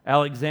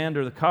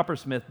 Alexander the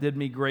coppersmith did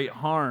me great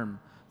harm.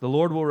 The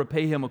Lord will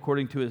repay him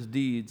according to his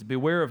deeds.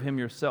 Beware of him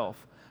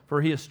yourself,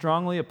 for he is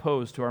strongly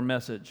opposed to our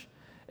message.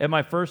 At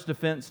my first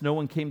defense, no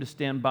one came to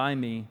stand by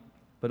me,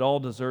 but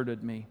all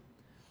deserted me.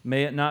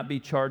 May it not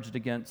be charged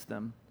against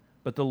them,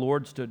 but the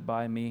Lord stood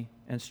by me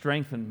and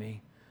strengthened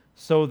me,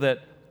 so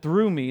that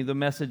through me the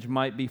message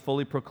might be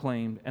fully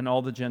proclaimed and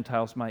all the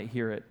Gentiles might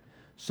hear it.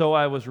 So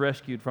I was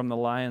rescued from the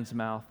lion's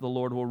mouth. The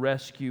Lord will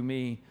rescue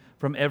me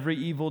from every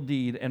evil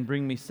deed and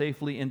bring me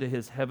safely into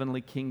his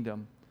heavenly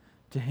kingdom.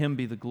 To him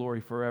be the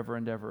glory forever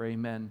and ever.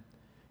 Amen.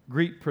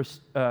 Greet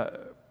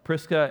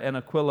Prisca and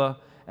Aquila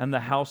and the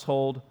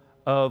household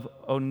of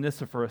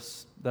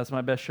Onesiphorus. That's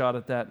my best shot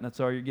at that, and that's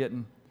all you're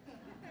getting.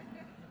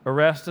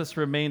 Erastus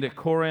remained at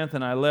Corinth,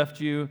 and I left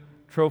you.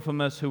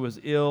 Trophimus, who was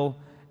ill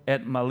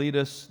at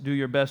Miletus, do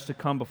your best to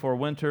come before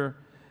winter.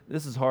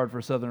 This is hard for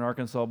a Southern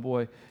Arkansas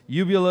boy.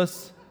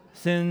 Eubulus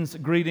sends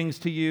greetings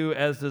to you,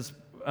 as does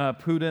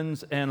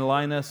Pudens and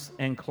Linus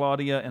and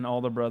Claudia and all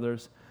the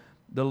brothers.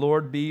 The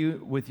Lord be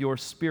with your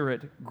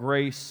spirit.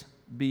 Grace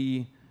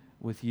be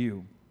with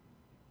you.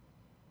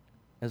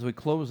 As we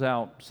close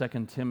out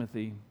 2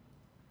 Timothy,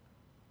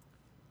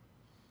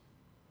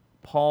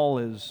 Paul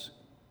is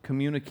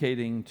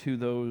communicating to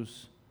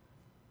those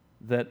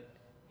that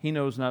he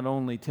knows not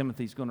only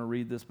Timothy's going to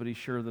read this, but he's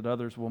sure that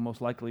others will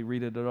most likely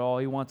read it at all.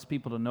 He wants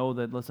people to know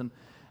that, listen,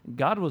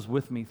 God was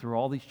with me through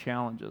all these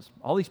challenges.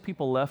 All these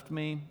people left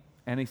me,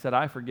 and he said,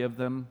 I forgive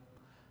them.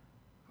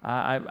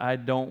 I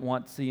don't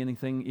want to see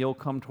anything ill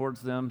come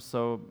towards them,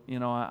 so,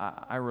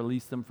 I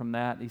release them from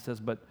that. He says,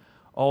 but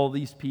all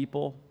these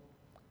people,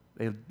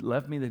 they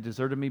left me, they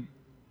deserted me.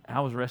 I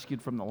was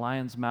rescued from the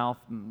lion's mouth.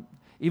 And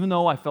even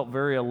though I felt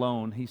very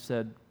alone, he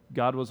said,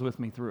 God was with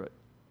me through it.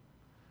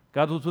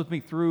 God was with me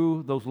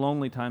through those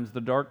lonely times,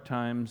 the dark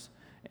times.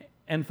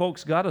 And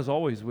folks, God is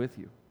always with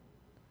you.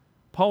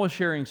 Paul was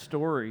sharing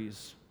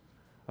stories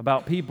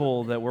about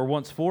people that were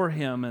once for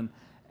him,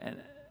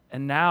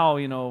 and now,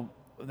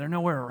 they're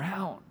nowhere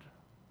around.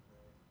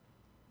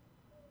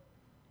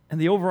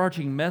 And the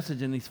overarching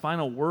message in these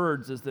final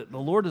words is that the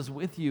Lord is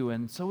with you,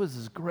 and so is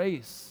His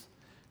grace.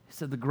 He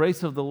said, the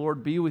grace of the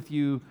Lord be with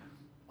you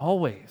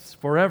always,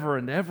 forever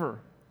and ever.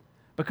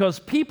 Because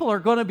people are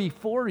going to be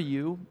for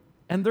you,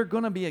 and they're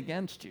going to be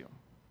against you.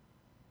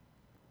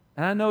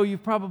 And I know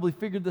you've probably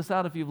figured this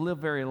out if you've lived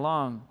very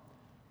long,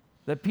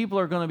 that people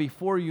are going to be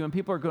for you and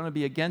people are going to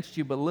be against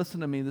you. But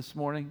listen to me this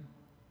morning.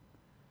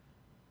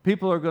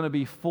 People are going to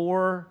be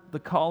for the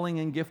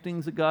calling and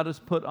giftings that God has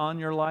put on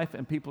your life,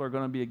 and people are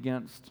going to be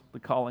against the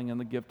calling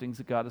and the giftings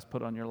that God has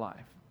put on your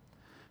life.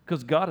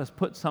 Because God has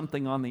put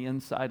something on the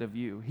inside of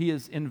you. He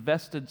has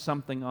invested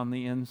something on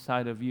the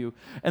inside of you.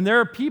 And there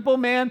are people,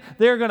 man,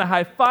 they're going to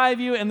high-five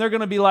you, and they're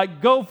going to be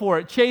like, go for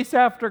it, chase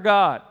after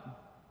God.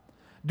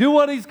 Do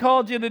what He's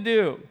called you to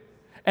do.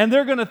 And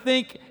they're going to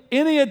think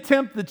any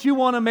attempt that you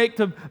want to make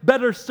to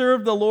better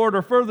serve the Lord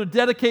or further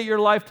dedicate your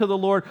life to the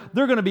Lord,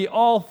 they're going to be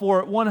all for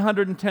it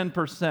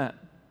 110%.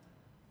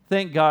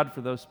 Thank God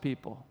for those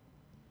people.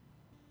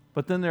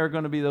 But then there are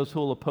going to be those who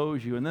will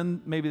oppose you. And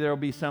then maybe there will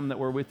be some that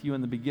were with you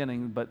in the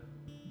beginning, but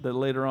that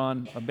later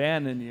on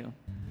abandon you.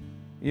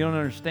 You don't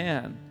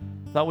understand.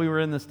 Thought we were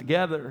in this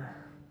together.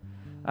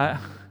 I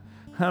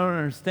don't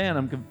understand.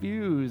 I'm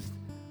confused.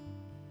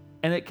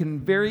 And it can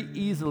very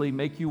easily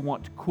make you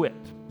want to quit.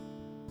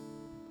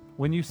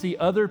 When you see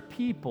other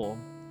people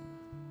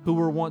who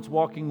were once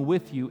walking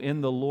with you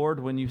in the Lord,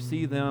 when you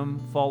see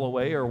them fall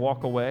away or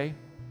walk away,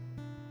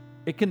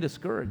 it can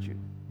discourage you.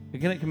 It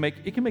can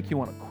make you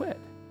want to quit.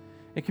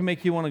 It can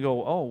make you want to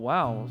go, oh,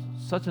 wow,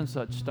 such and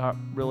such stopped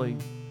really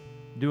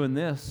doing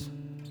this.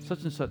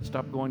 Such and such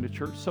stopped going to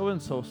church.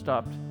 So-and-so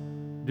stopped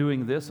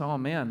doing this. Oh,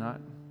 man.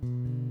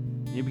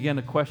 You begin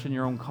to question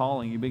your own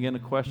calling. You begin to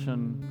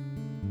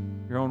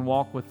question your own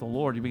walk with the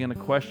Lord. You begin to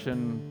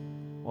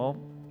question, well,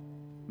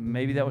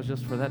 maybe that was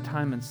just for that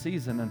time and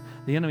season. And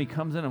the enemy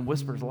comes in and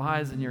whispers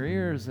lies in your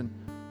ears. And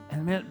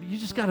man, you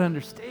just got to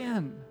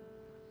understand.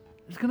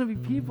 There's going to be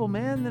people,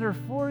 man, that are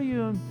for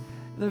you. And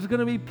there's going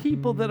to be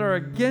people that are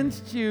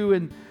against you.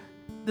 And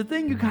the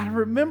thing you got to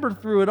remember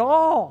through it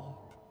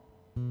all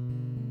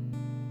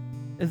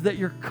is that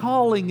your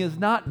calling is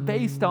not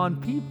based on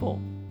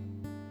people.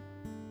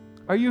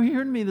 Are you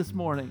hearing me this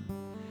morning?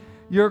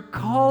 Your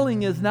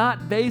calling is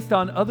not based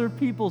on other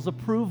people's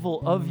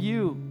approval of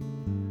you.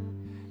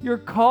 Your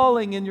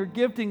calling and your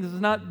giftings is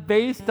not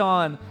based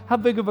on how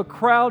big of a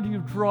crowd you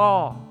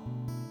draw,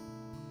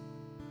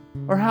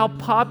 or how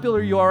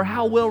popular you are, or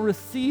how well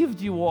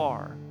received you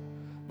are.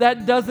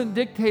 That doesn't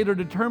dictate or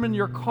determine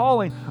your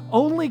calling.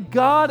 Only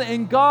God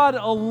and God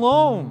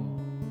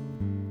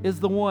alone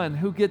is the one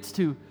who gets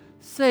to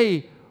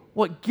say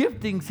what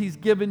giftings He's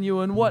given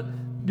you and what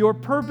your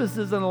purpose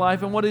is in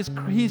life and what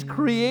He's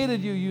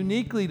created you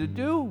uniquely to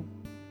do.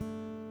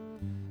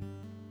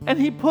 And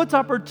He puts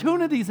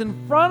opportunities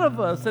in front of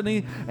us, and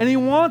He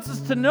wants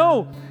us to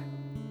know,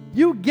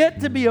 you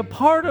get to be a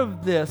part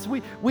of this.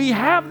 We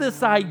have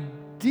this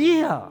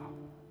idea.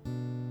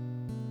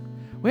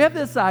 We have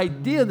this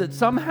idea that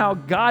somehow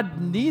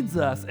God needs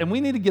us, and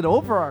we need to get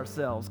over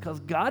ourselves because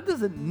God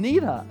doesn't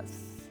need us.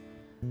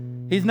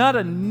 He's not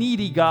a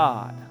needy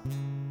God.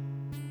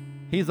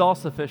 He's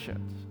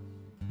all-sufficient.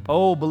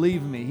 Oh,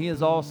 believe me, He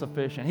is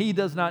all-sufficient. He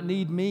does not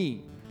need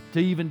me to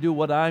even do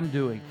what I'm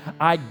doing.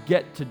 I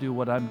get to do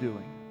what I'm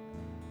doing.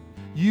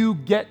 You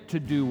get to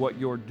do what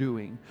you're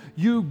doing.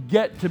 You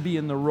get to be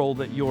in the role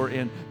that you're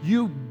in.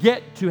 You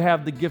get to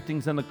have the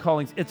giftings and the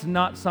callings. It's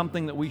not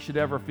something that we should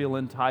ever feel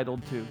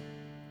entitled to.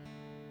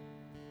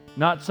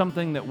 Not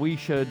something that we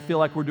should feel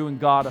like we're doing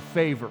God a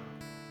favor.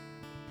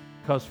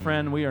 Because,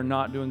 friend, we are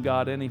not doing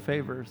God any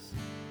favors.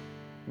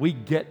 We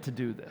get to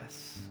do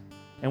this.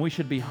 And we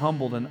should be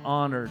humbled and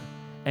honored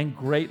and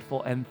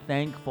grateful and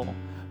thankful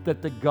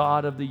that the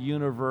God of the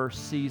universe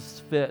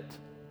sees fit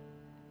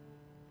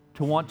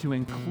to want to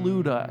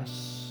include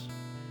us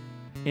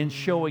in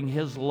showing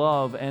His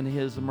love and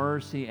His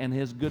mercy and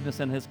His goodness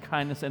and His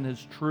kindness and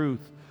His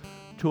truth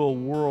to a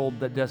world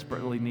that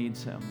desperately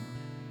needs Him.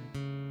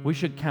 We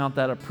should count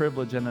that a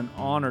privilege and an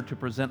honor to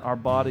present our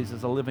bodies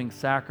as a living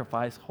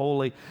sacrifice,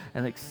 holy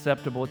and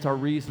acceptable. It's our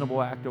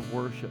reasonable act of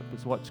worship,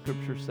 is what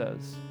Scripture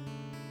says.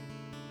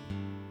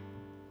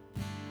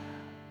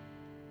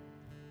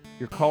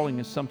 Your calling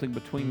is something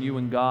between you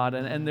and God,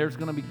 and there's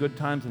going to be good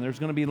times and there's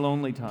going to be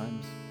lonely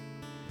times.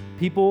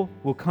 People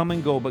will come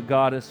and go, but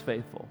God is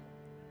faithful.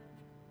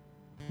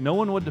 No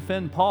one would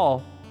defend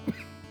Paul.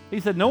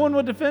 He said, no one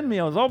would defend me.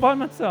 I was all by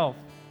myself.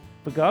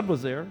 But God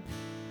was there.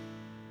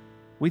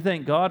 We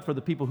thank God for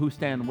the people who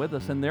stand with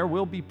us, and there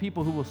will be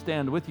people who will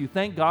stand with you.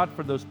 Thank God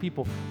for those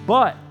people.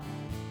 But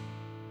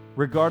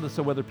regardless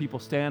of whether people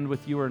stand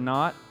with you or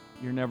not,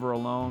 you're never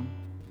alone.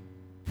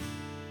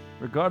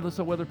 Regardless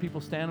of whether people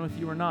stand with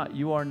you or not,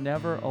 you are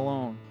never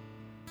alone.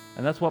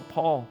 And that's what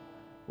Paul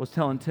was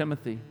telling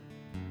Timothy.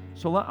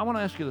 So I want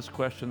to ask you this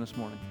question this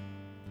morning.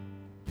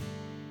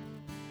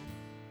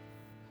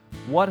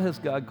 What has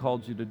God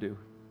called you to do?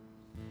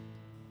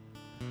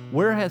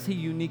 Where has He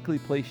uniquely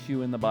placed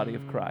you in the body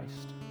of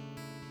Christ?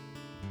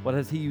 What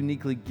has He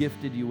uniquely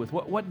gifted you with?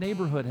 What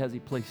neighborhood has He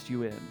placed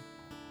you in?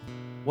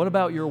 What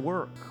about your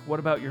work? What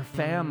about your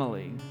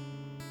family?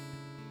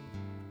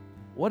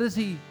 What is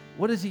He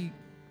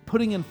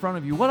putting in front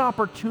of you? What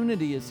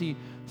opportunity has He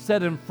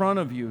set in front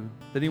of you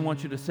that He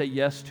wants you to say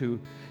yes to?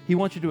 He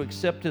wants you to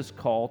accept His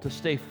call, to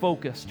stay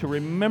focused, to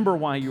remember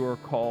why you are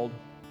called,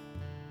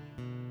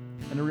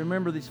 and to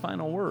remember these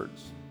final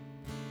words.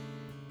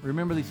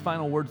 Remember these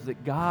final words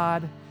that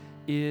God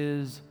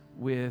is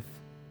with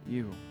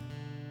you.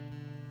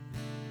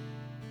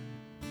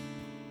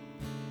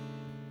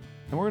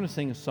 And we're going to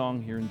sing a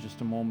song here in just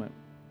a moment.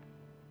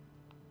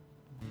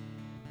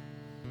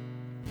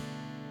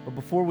 But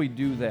before we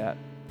do that,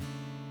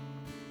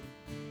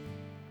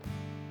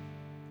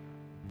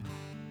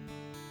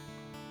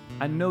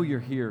 I know you're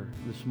here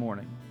this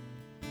morning.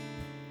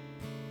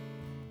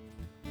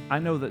 I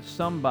know that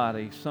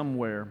somebody,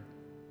 somewhere,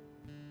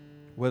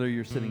 whether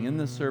you're sitting in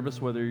this service,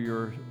 whether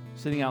you're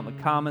sitting out in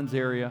the Commons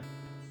area,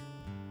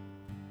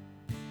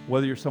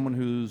 whether you're someone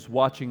who's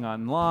watching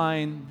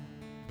online,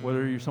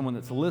 whether you're someone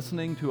that's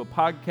listening to a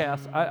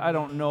podcast, I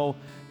don't know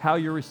how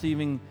you're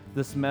receiving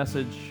this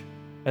message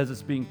as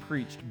it's being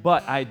preached,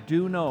 but I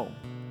do know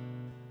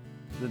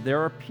that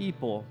there are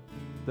people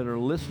that are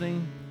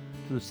listening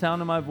to the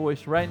sound of my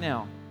voice right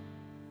now,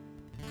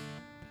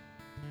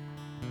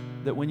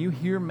 that when you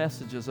hear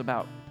messages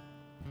about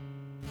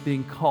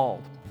being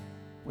called,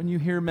 when you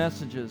hear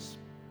messages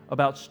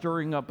about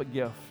stirring up a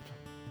gift,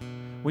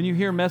 when you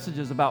hear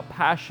messages about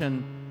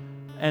passion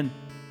and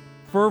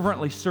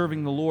fervently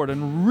serving the Lord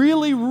and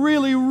really,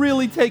 really,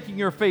 really taking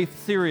your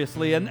faith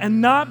seriously and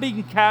not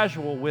being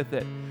casual with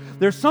it,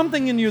 there's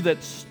something in you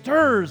that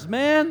stirs,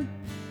 man.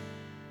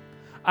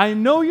 I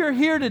know you're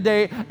here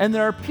today, and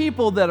there are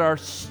people that are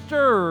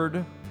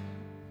stirred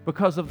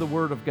because of the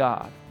Word of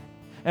God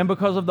and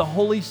because of the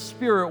Holy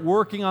Spirit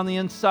working on the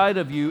inside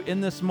of you in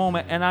this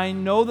moment. And I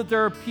know that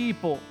there are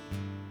people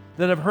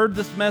that have heard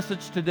this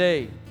message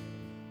today,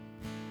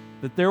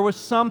 that there was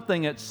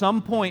something at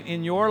some point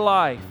in your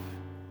life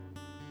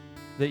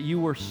that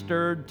you were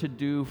stirred to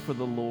do for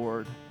the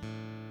Lord,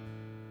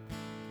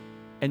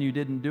 and you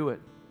didn't do it.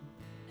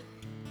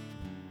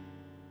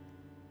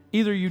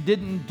 Either you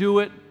didn't do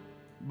it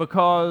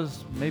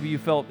because maybe you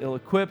felt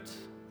ill-equipped.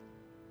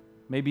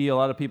 Maybe a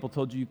lot of people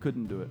told you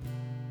couldn't do it.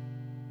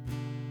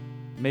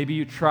 Maybe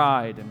you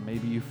tried and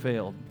maybe you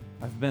failed.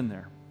 I've been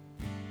there.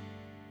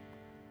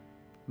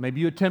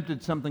 Maybe you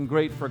attempted something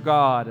great for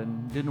God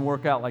and it didn't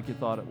work out like you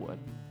thought it would.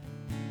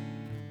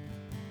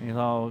 And you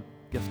thought, oh,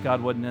 guess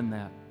God wasn't in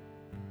that.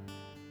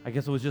 I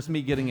guess it was just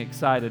me getting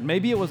excited.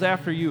 Maybe it was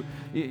after you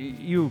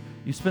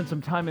spent some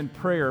time in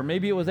prayer.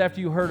 Maybe it was after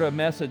you heard a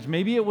message.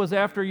 Maybe it was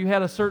after you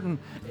had a certain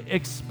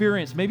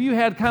experience. Maybe you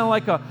had kind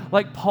of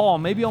like Paul,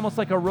 maybe almost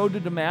like a road to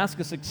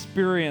Damascus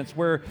experience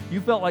where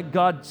you felt like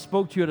God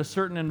spoke to you at a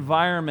certain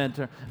environment.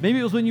 Or maybe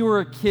it was when you were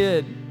a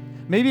kid.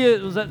 Maybe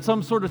it was at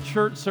some sort of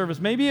church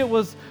service. Maybe it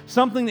was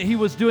something that He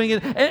was doing,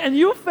 and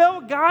you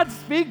felt God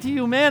speak to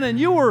you, man, and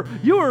you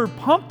were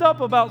pumped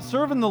up about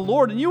serving the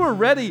Lord, and you were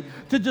ready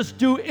to just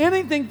do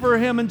anything for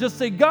Him and just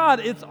say, God,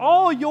 it's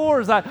all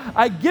yours.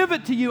 I give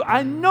it to you.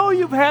 I know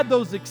you've had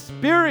those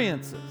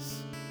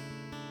experiences.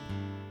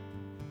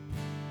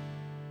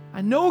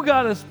 I know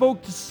God has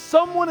spoke to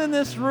someone in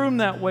this room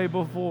that way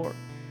before.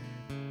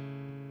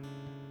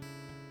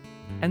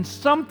 And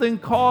something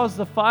caused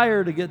the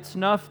fire to get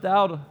snuffed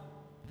out.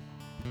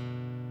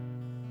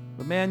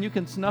 But man, you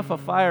can snuff a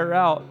fire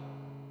out.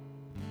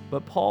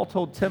 But Paul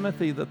told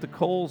Timothy that the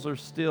coals are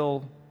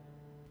still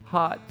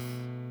hot.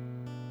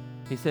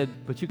 He said,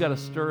 but you got to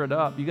stir it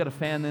up. You got to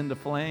fan into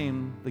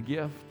flame the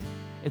gift.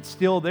 It's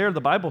still there. The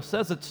Bible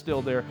says it's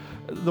still there.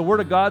 The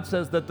Word of God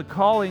says that the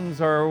callings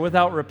are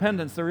without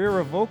repentance. They're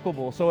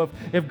irrevocable. So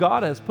if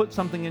God has put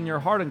something in your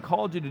heart and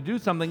called you to do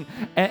something,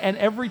 and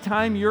every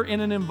time you're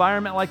in an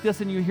environment like this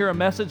and you hear a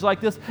message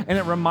like this and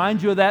it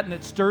reminds you of that and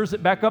it stirs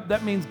it back up,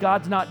 that means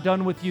God's not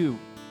done with you.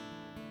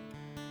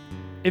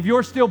 If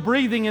you're still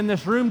breathing in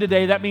this room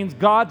today, that means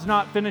God's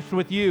not finished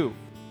with you.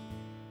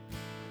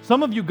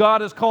 Some of you,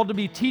 God has called to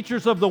be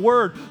teachers of the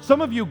Word.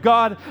 Some of you,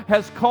 God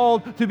has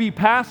called to be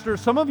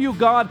pastors. Some of you,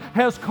 God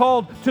has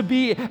called to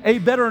be a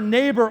better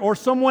neighbor, or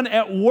someone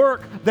at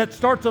work that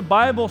starts a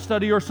Bible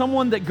study, or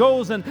someone that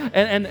goes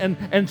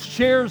and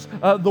shares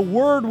the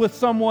Word with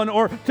someone,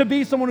 or to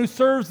be someone who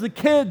serves the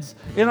kids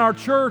in our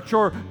church,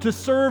 or to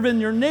serve in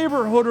your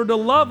neighborhood, or to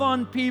love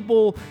on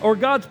people, or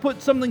God's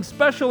put something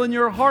special in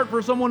your heart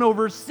for someone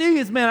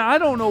overseas. Man, I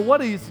don't know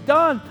what He's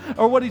done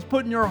or what He's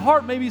put in your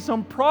heart. Maybe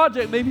some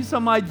project, maybe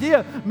some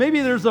idea.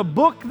 Maybe there's a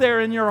book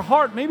there in your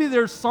heart. Maybe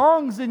there's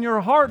songs in your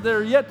heart that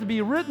are yet to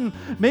be written.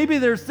 Maybe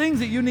there's things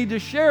that you need to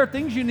share,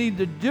 things you need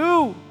to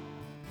do.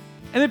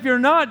 And if you're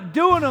not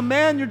doing them,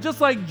 man, you're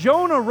just like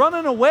Jonah,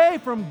 running away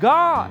from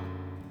God.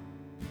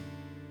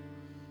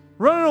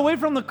 Running away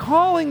from the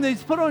calling that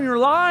He's put on your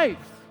life.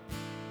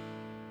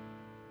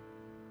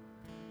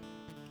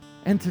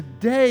 And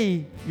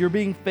today, you're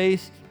being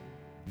faced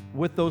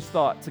with those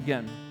thoughts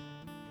again.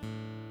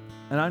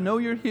 And I know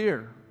you're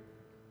here.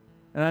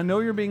 And I know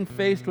you're being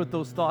faced with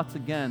those thoughts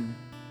again.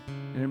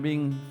 And you're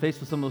being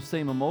faced with some of those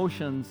same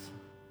emotions,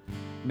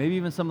 maybe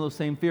even some of those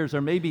same fears,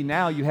 or maybe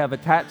now you have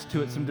attached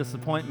to it some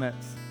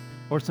disappointments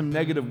or some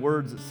negative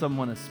words that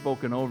someone has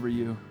spoken over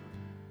you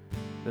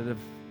that have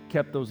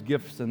kept those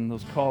gifts and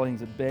those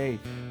callings at bay.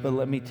 But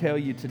let me tell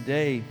you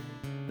today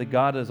that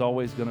God is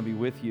always going to be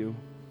with you.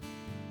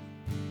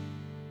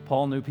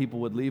 Paul knew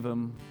people would leave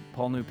him.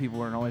 Paul knew people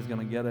weren't always going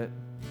to get it.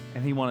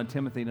 And he wanted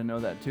Timothy to know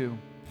that too.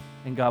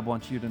 And God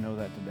wants you to know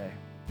that today.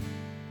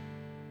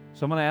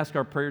 So I'm going to ask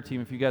our prayer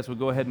team if you guys would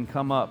go ahead and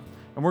come up.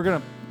 And we're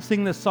going to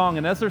sing this song.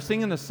 And as they're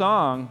singing the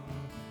song,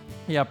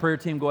 prayer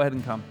team, go ahead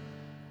and come.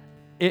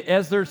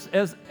 As they're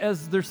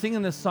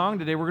singing this song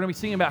today, we're going to be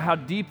singing about how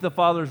deep the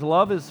Father's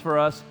love is for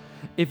us.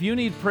 If you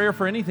need prayer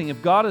for anything,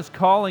 if God is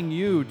calling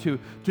you to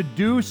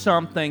do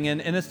something,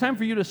 and it's time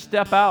for you to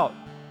step out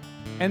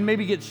and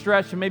maybe get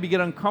stretched and maybe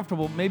get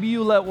uncomfortable, maybe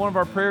you let one of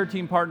our prayer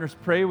team partners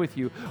pray with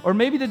you. Or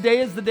maybe today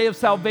is the day of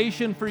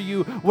salvation for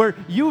you, where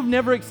you've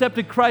never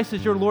accepted Christ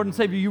as your Lord and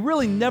Savior. You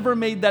really never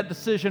made that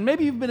decision.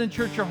 Maybe you've been in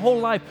church your whole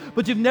life,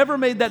 but you've never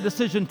made that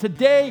decision.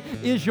 Today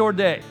is your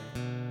day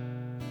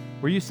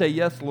where you say,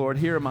 yes, Lord,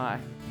 here am I.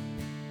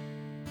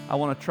 I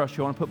want to trust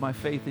you. I want to put my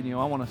faith in you.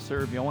 I want to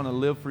serve you. I want to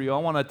live for you. I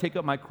want to take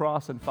up my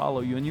cross and follow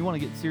you. And you want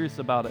to get serious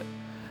about it.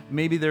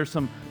 Maybe there's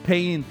some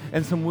pain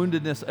and some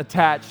woundedness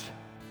attached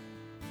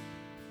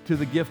to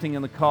the gifting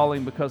and the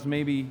calling because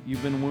maybe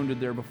you've been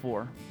wounded there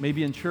before.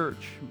 Maybe in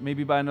church,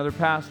 maybe by another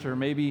pastor,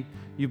 maybe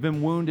you've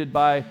been wounded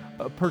by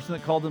a person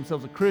that called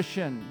themselves a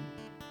Christian.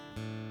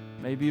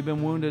 Maybe you've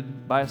been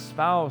wounded by a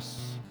spouse.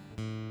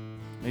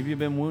 Maybe you've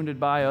been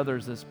wounded by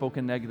others that have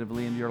spoken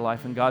negatively into your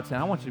life. And God's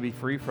saying, I want you to be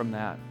free from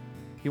that.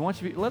 He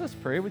wants you to be, let us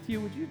pray with you.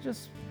 Would you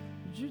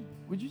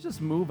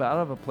just move out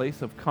of a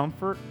place of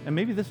comfort? And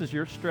maybe this is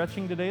your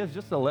stretching today, is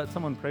just to let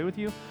someone pray with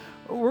you.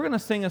 We're going to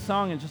sing a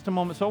song in just a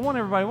moment. So I want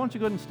everybody, why don't you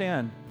go ahead and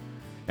stand?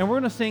 And we're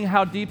going to sing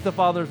how deep the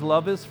Father's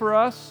love is for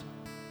us.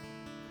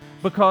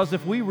 Because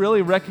if we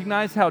really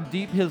recognize how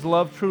deep His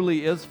love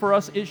truly is for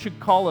us, it should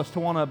call us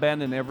to want to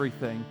abandon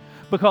everything.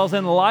 Because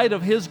in light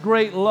of His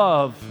great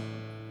love,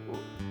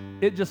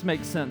 it just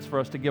makes sense for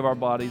us to give our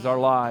bodies, our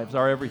lives,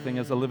 our everything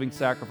as a living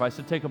sacrifice,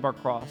 to take up our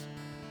cross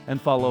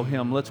and follow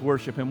Him. Let's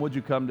worship Him. Would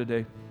you come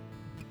today?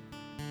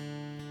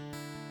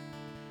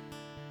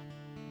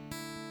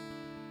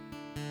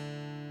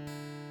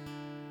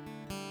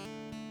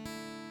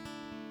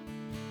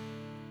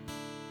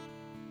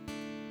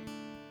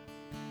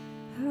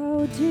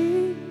 How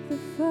deep the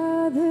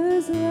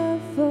Father's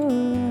love for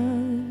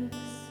us,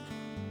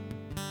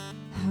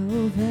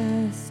 how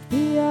vast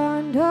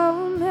beyond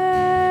all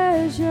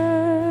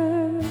measure,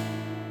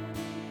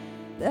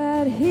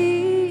 that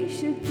He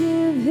should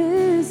give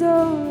His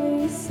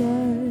only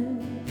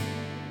Son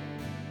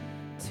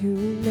to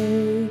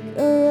make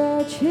a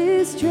wretch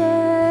His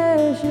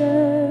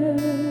treasure.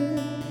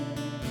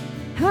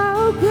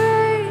 How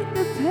great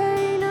the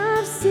pain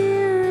of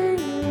searing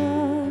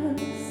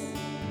us,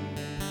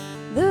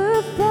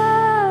 the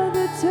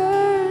Father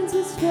turns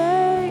His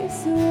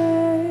face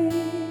away,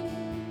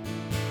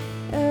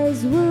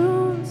 as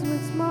wounds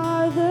which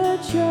mar the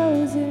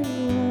chosen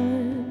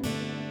one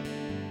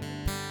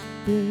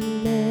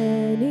bring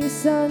many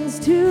sons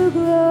to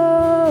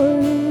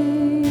glory.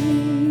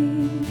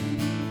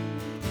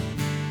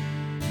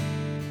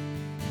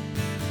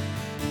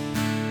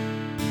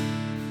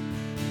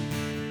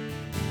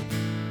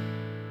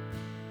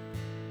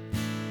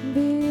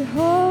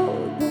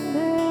 Behold the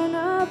man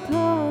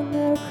upon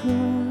the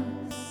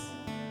cross,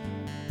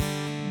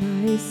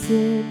 my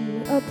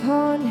sin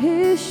upon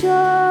His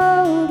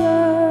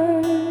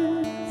shoulders.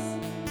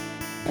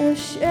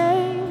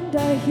 Ashamed,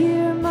 I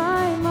hear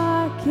my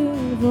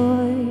mocking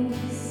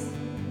voice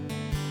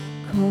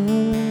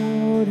call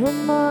out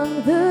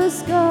among the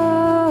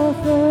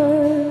scoffers.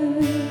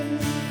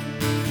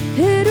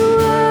 It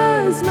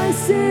was my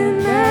sin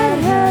that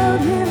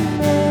held Him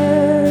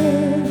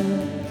there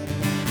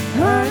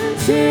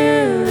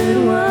until it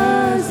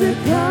was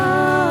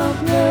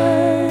accomplished.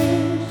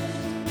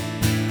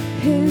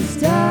 His His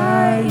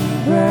dying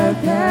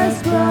breath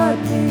has brought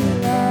me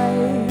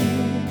life.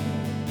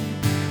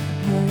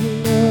 I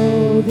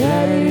know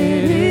that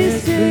it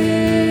is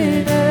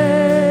finished.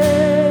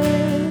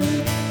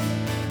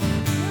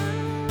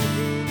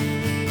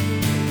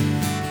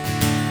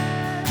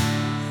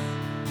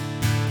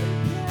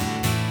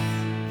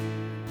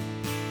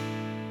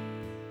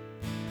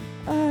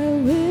 I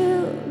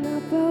will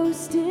not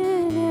boast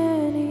in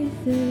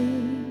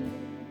anything.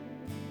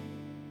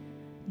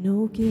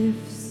 No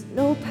gifts,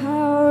 no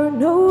power,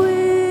 no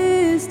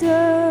wisdom.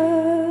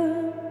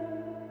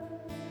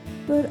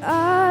 But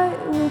I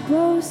will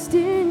boast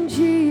in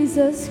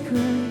Jesus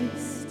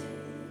Christ,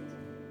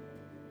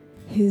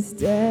 His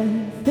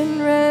death and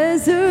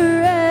resurrection.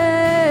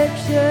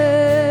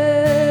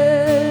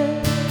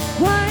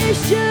 Why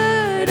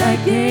should I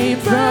gain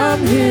from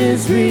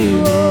His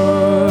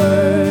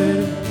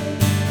reward?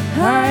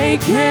 I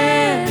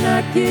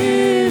cannot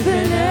give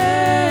an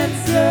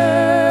answer,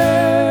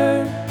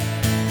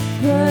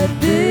 but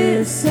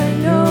this I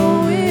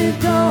know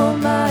with all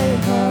my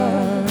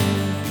heart: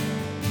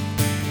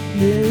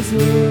 His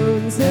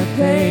wounds have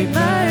paid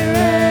my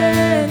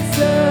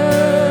ransom.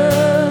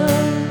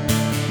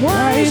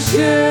 Why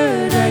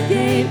should I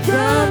gain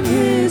from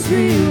His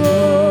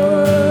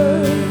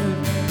reward?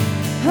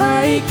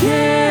 I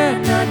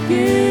cannot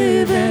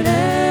give an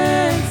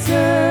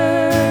answer,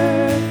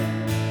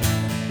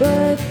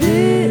 but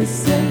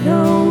this I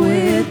know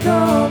with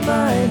all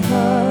my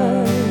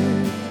heart: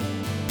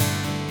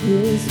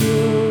 His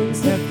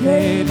wounds have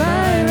paid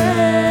my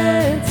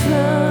ransom.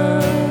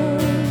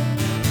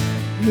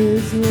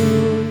 His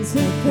wounds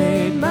have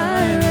paid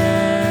my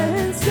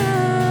ransom.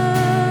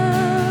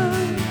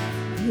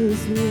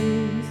 His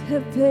wounds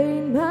have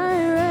paid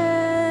my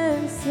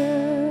ransom.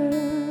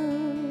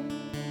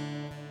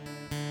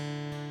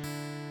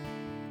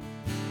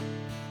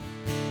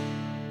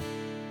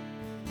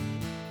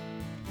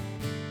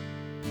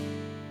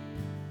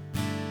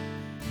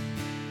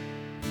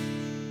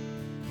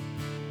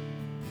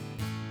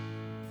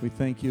 We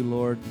thank you,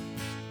 Lord,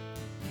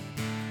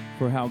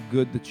 for how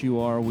good that you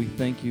are. We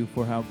thank you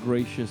for how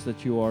gracious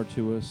that you are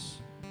to us.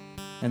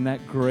 And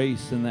that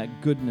grace and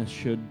that goodness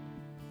should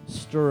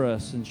stir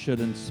us and should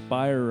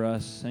inspire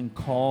us and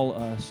call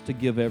us to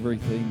give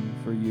everything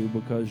for you,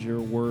 because you're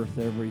worth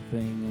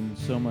everything and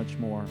so much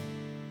more.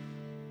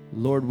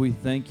 Lord, we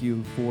thank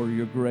you for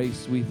your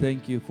grace. We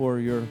thank you for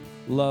your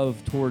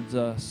love towards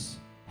us.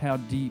 How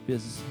deep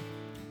is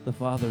the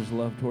Father's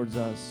love towards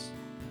us?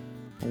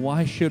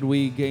 Why should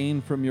we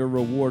gain from your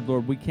reward,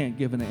 Lord? We can't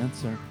give an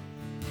answer.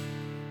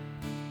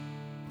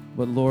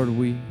 But Lord,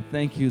 we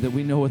thank you that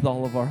we know with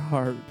all of our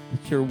heart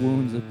that your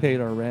wounds have paid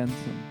our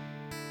ransom.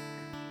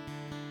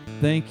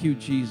 Thank you,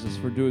 Jesus,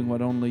 for doing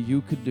what only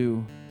you could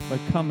do by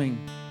coming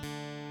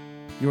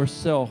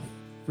yourself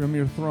from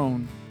your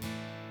throne,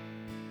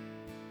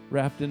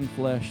 wrapped in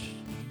flesh,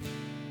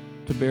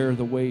 to bear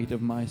the weight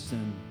of my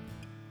sin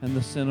and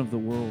the sin of the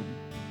world.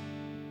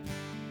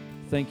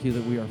 Thank you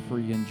that we are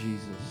free in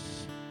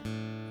Jesus.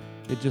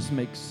 It just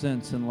makes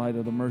sense in light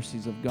of the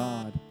mercies of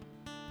God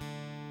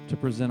to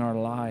present our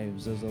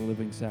lives as a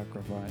living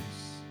sacrifice.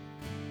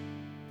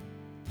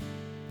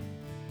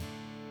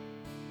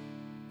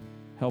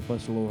 Help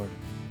us, Lord,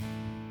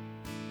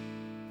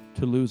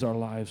 to lose our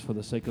lives for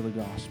the sake of the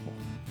gospel.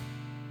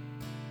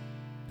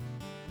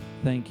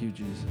 Thank you,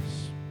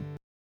 Jesus.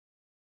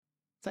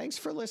 Thanks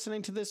for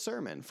listening to this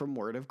sermon from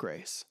Word of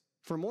Grace.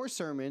 For more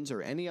sermons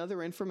or any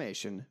other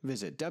information,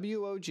 visit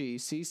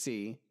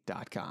WOGCC.com.